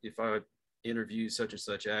 If I interview such and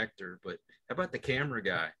such actor, but how about the camera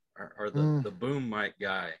guy or the boom mic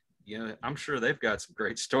guy? You know, I'm sure they've got some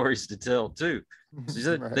great stories to tell too.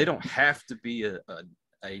 So Right. They don't have to be a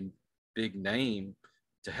big name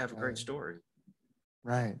to have a great story.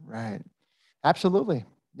 Right. Absolutely.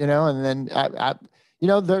 You know, and then you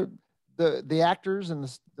know, the actors and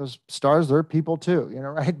those stars, they're people too, you know,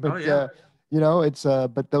 right? But you know, it's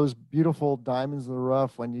but those beautiful diamonds in the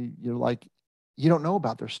rough, when you're like, you don't know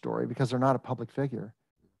about their story because they're not a public figure.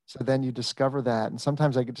 So then you discover that, and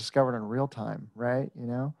sometimes I get discovered in real time, right? You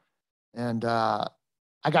know, and I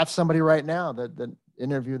got somebody right now that the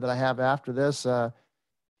interview that I have after this.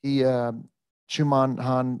 He Shuman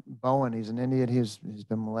Han Bowen. He's an Indian. He's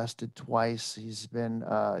been molested twice. He's been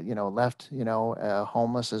you know, left, you know,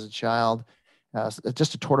 homeless as a child.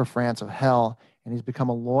 Just a Tour de France of hell, and he's become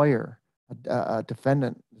a lawyer, a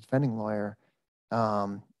defending lawyer,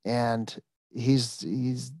 and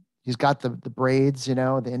he's got the braids, you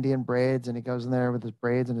know, the Indian braids, and he goes in there with his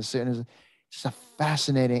braids and his just a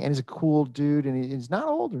fascinating, and he's a cool dude, and he's not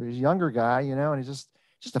older, he's a younger guy, you know, and he's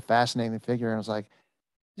just a fascinating figure. And I was like,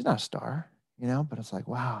 he's not a star, you know, but it's like,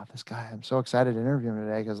 wow, this guy, I'm so excited to interview him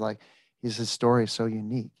today because like his story is so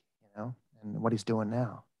unique, you know, and what he's doing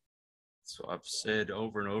now. So I've said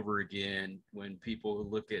over and over again, when people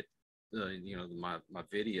look at you know, my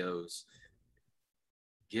videos,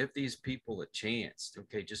 give these people a chance.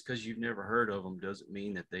 Okay, just because you've never heard of them doesn't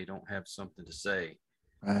mean that they don't have something to say.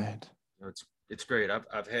 Right. You know, it's great.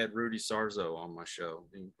 I've had Rudy Sarzo on my show.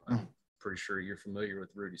 I'm pretty sure you're familiar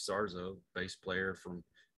with Rudy Sarzo, bass player from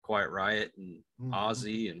Quiet Riot and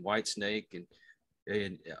Ozzy and Whitesnake,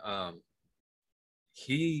 and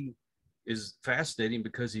he is fascinating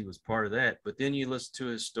because he was part of that. But then you listen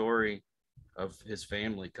to his story of his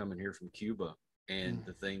family coming here from Cuba and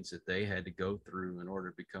the things that they had to go through in order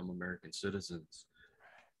to become American citizens.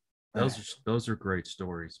 Those are great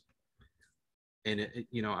stories. And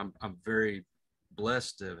I'm very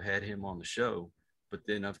blessed to have had him on the show. But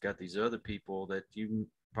then I've got these other people that you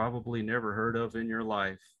probably never heard of in your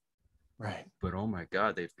life. Right. But oh my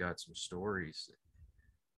God, they've got some stories.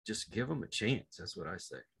 Just give them a chance. That's what I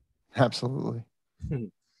say. Absolutely.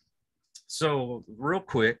 So real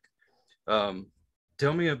quick,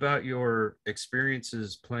 tell me about your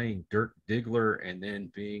experiences playing Dirk Diggler and then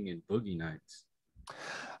being in Boogie Nights.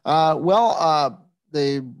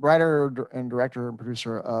 The writer and director and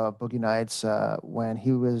producer of Boogie Nights, when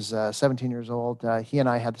he was 17 years old, he and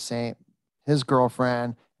I had his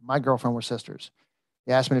girlfriend, my girlfriend were sisters.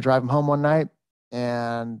 He asked me to drive him home one night,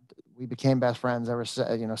 and we became best friends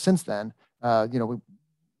since then.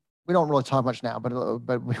 We don't really talk much now, but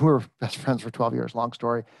we were best friends for 12 years, long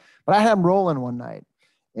story. But I had him rolling one night,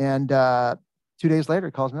 and 2 days later,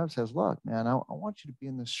 he calls me up and says, look, man, I want you to be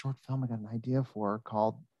in this short film I got an idea for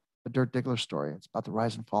called The Dirk Diggler Story. It's about the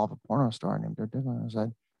rise and fall of a porno star named Dirk Diggler. And I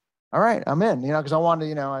said, all right, I'm in, because I wanted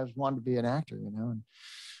to be an actor, And a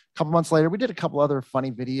couple months later, we did a couple other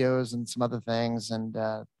funny videos and some other things. And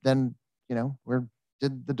then, we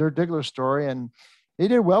did The Dirk Diggler Story, and he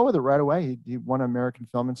did well with it right away. He won an American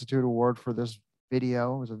Film Institute award for this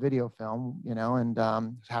video. It was a video film,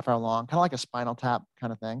 and half hour long, kind of like a Spinal Tap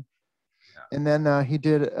kind of thing. Yeah. And then he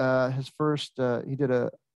did his first, he did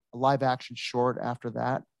a live action short after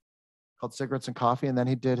that called Cigarettes and Coffee. And then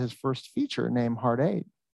he did his first feature named Hard Eight.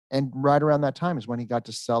 And right around that time is when he got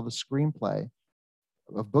to sell the screenplay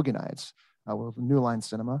of Boogie Nights with New Line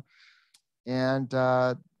Cinema. And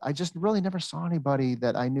I just really never saw anybody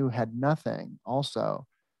that I knew had nothing also.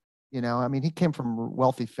 He came from a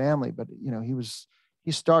wealthy family, but,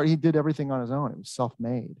 he did everything on his own. It was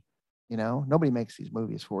self-made. Nobody makes these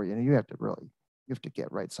movies for you. You have to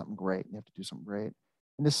write something great. You have to do something great.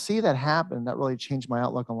 And to see that happen, that really changed my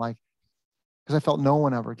outlook on because I felt no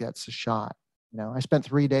one ever gets a shot. I spent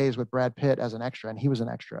 3 days with Brad Pitt as an extra, and he was an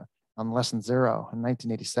extra on Less Than Zero in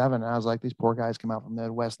 1987. And I was like, these poor guys come out from the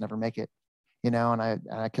Midwest, never make it, and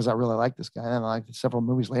because I really like this guy. And several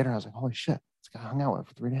movies later, I was like, holy shit, this guy hung out with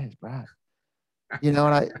for 3 days, Brad.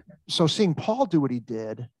 So seeing Paul do what he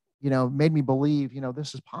did, made me believe,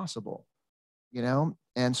 this is possible,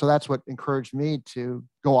 and so that's what encouraged me to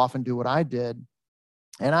go off and do what I did.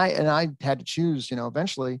 And I had to choose,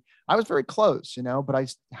 eventually I was very close,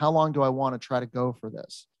 but how long do I want to try to go for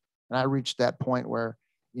this? And I reached that point where,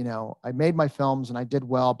 I made my films and I did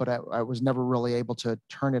well, but I was never really able to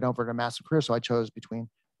turn it over to a massive career. So I chose between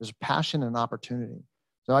there's passion and opportunity.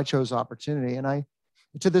 So I chose opportunity. And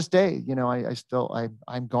to this day, I'm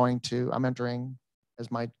entering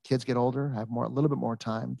as my kids get older, I have a little bit more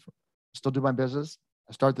time, still do my business.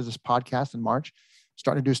 I started this podcast in March,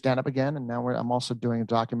 starting to do stand-up again. And now I'm also doing a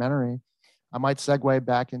documentary. I might segue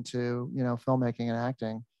back into, filmmaking and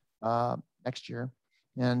acting next year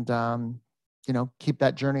and, keep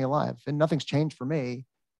that journey alive. And nothing's changed for me.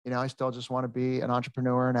 I still just want to be an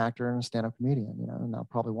entrepreneur, an actor, and a stand-up comedian, and I'll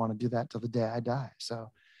probably want to do that till the day I die.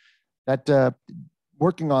 So that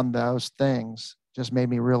working on those things just made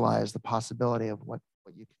me realize the possibility of what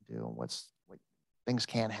you can do and what things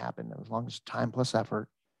can happen as long as time plus effort,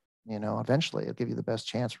 eventually it'll give you the best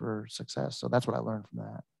chance for success. So that's what I learned from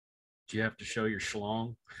that. Do you have to show your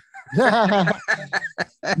schlong?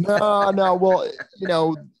 No. Well,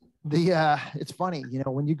 it's funny,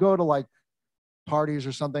 when you go to parties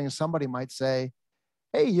or something, somebody might say,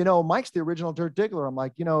 hey, Mike's the original Dirk Diggler. I'm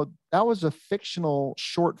like, that was a fictional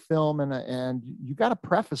short film. And you got to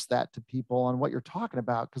preface that to people on what you're talking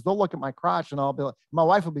about. Cause they'll look at my crotch and my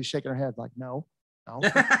wife will be shaking her head like, no. I'll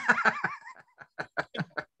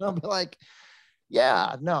be like,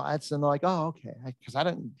 yeah, no, and they're like, oh, okay. Because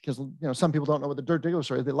some people don't know what the Dirk Diggler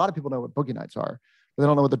story is. A lot of people know what Boogie Nights are, but they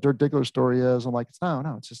don't know what the Dirk Diggler story is. I'm like, it's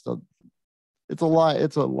just it's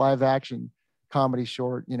a live action comedy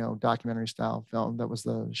short, documentary style film. That was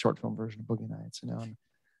the short film version of Boogie Nights, and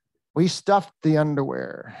we stuffed the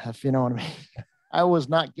underwear, if you know what I mean. I was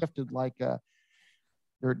not gifted like a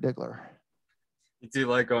Dirk Diggler. You do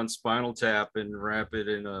like on Spinal Tap and wrap it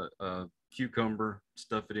in a cucumber,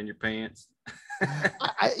 stuff it in your pants.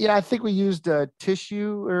 I think we used a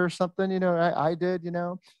tissue or something, I did,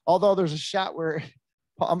 although there's a shot where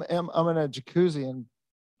I'm in a jacuzzi and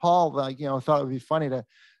Paul, thought it would be funny to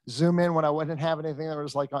zoom in when I wouldn't have anything that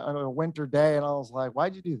was on a winter day. And I was like,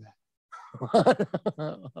 why'd you do that?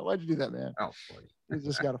 Why'd you do that, man? Oh, funny. He's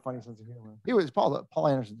just got a funny sense of humor. He was Paul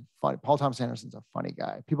Anderson. Funny. Paul Thomas Anderson's a funny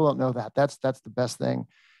guy. People don't know that. That's the best thing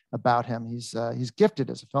about him. He's gifted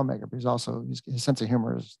as a filmmaker, but his sense of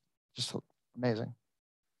humor is just amazing.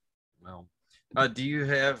 Well, do you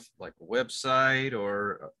have like a website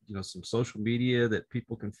or some social media that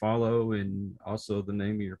people can follow, and also the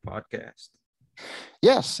name of your podcast?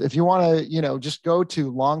 Yes, if you want to, just go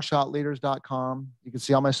to longshotleaders.com. You can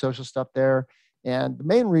see all my social stuff there. And the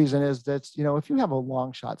main reason is that, if you have a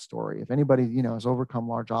long shot story, if anybody, has overcome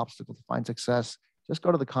large obstacles to find success, just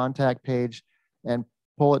go to the contact page and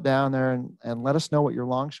pull it down there and let us know what your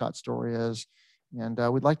long shot story is. And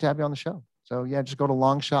we'd like to have you on the show. So yeah, just go to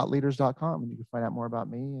longshotleaders.com and you can find out more about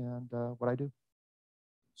me and what I do.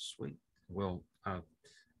 Sweet. Well,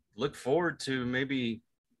 look forward to maybe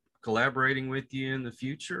collaborating with you in the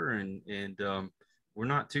future, and we're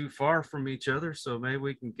not too far from each other, so maybe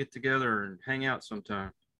we can get together and hang out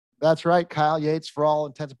sometime. That's right, Kyle Yates. For all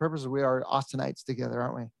intents and purposes, we are Austinites together,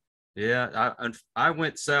 aren't we? Yeah, I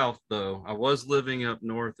went south though. I was living up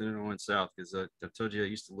north, and then I went south because I told you I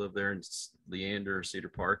used to live there in Leander, Cedar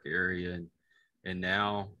Park area, and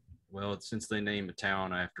now, well, since they named a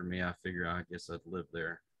town after me, I figure I guess I'd live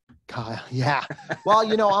there. Kyle, yeah. Well,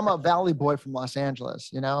 I'm a valley boy from Los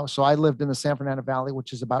Angeles, so I lived in the San Fernando Valley,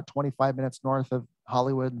 which is about 25 minutes north of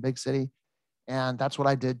Hollywood, the big city. And that's what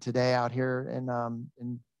I did today out here in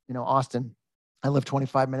Austin. I live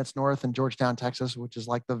 25 minutes north in Georgetown, Texas, which is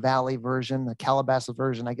like the valley version, the Calabasas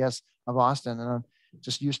version, I guess, of Austin. And I'm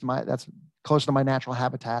just used to that's close to my natural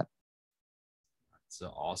habitat. It's an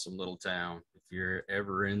awesome little town. If you're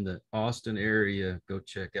ever in the Austin area, go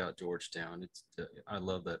check out Georgetown. I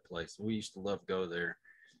love that place. We used to love to go there.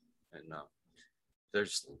 And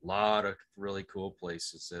there's a lot of really cool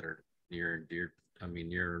places that are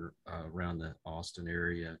near around the Austin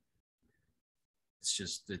area. It's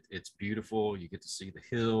just, it's beautiful. You get to see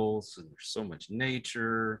the hills, and there's so much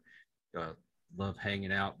nature. Love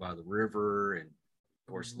hanging out by the river, and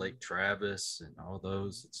of course Lake Travis and all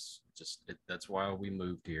those. It's just that's why we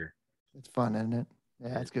moved here. It's fun, isn't it?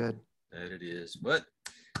 Yeah, it's good. That it is. But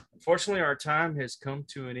unfortunately, our time has come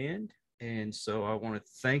to an end, and so I want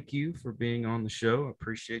to thank you for being on the show. I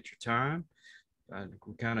appreciate your time.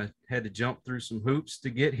 We kind of had to jump through some hoops to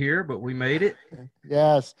get here, but we made it.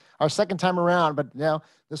 Yes, our second time around, but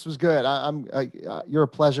this was good. You're a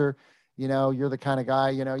pleasure. You're the kind of guy,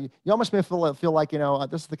 you almost may feel like,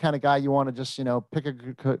 this is the kind of guy you want to just, pick a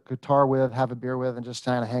guitar with, have a beer with, and just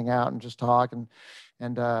kind of hang out and just talk. And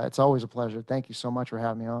it's always a pleasure. Thank you so much for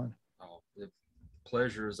having me on. Oh, the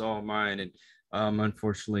pleasure is all mine. And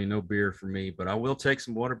unfortunately, no beer for me, but I will take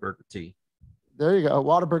some Whataburger tea. There you go.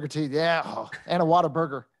 Whataburger tea. Yeah. Oh, and a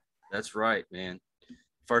Whataburger. That's right, man.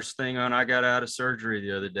 First thing I got out of surgery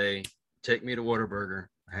the other day, take me to Whataburger.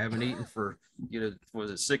 I haven't eaten for,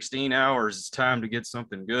 16 hours. It's time to get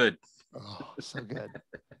something good. Oh, so good.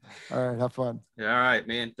 All right. Have fun. All right,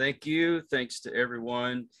 man. Thank you. Thanks to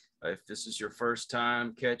everyone. If this is your first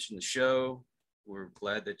time catching the show, we're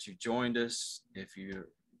glad that you joined us. If you've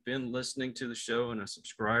been listening to the show and a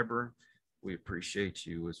subscriber, we appreciate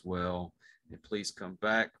you as well. And please come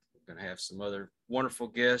back. We're going to have some other wonderful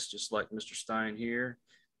guests, just like Mr. Stein here.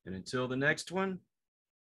 And until the next one,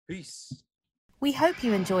 peace. We hope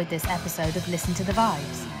you enjoyed this episode of Listen to the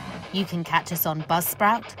Vibes. You can catch us on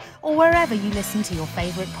Buzzsprout or wherever you listen to your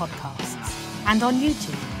favorite podcasts. And on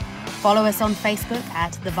YouTube. Follow us on Facebook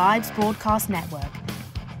at The Vibes Broadcast Network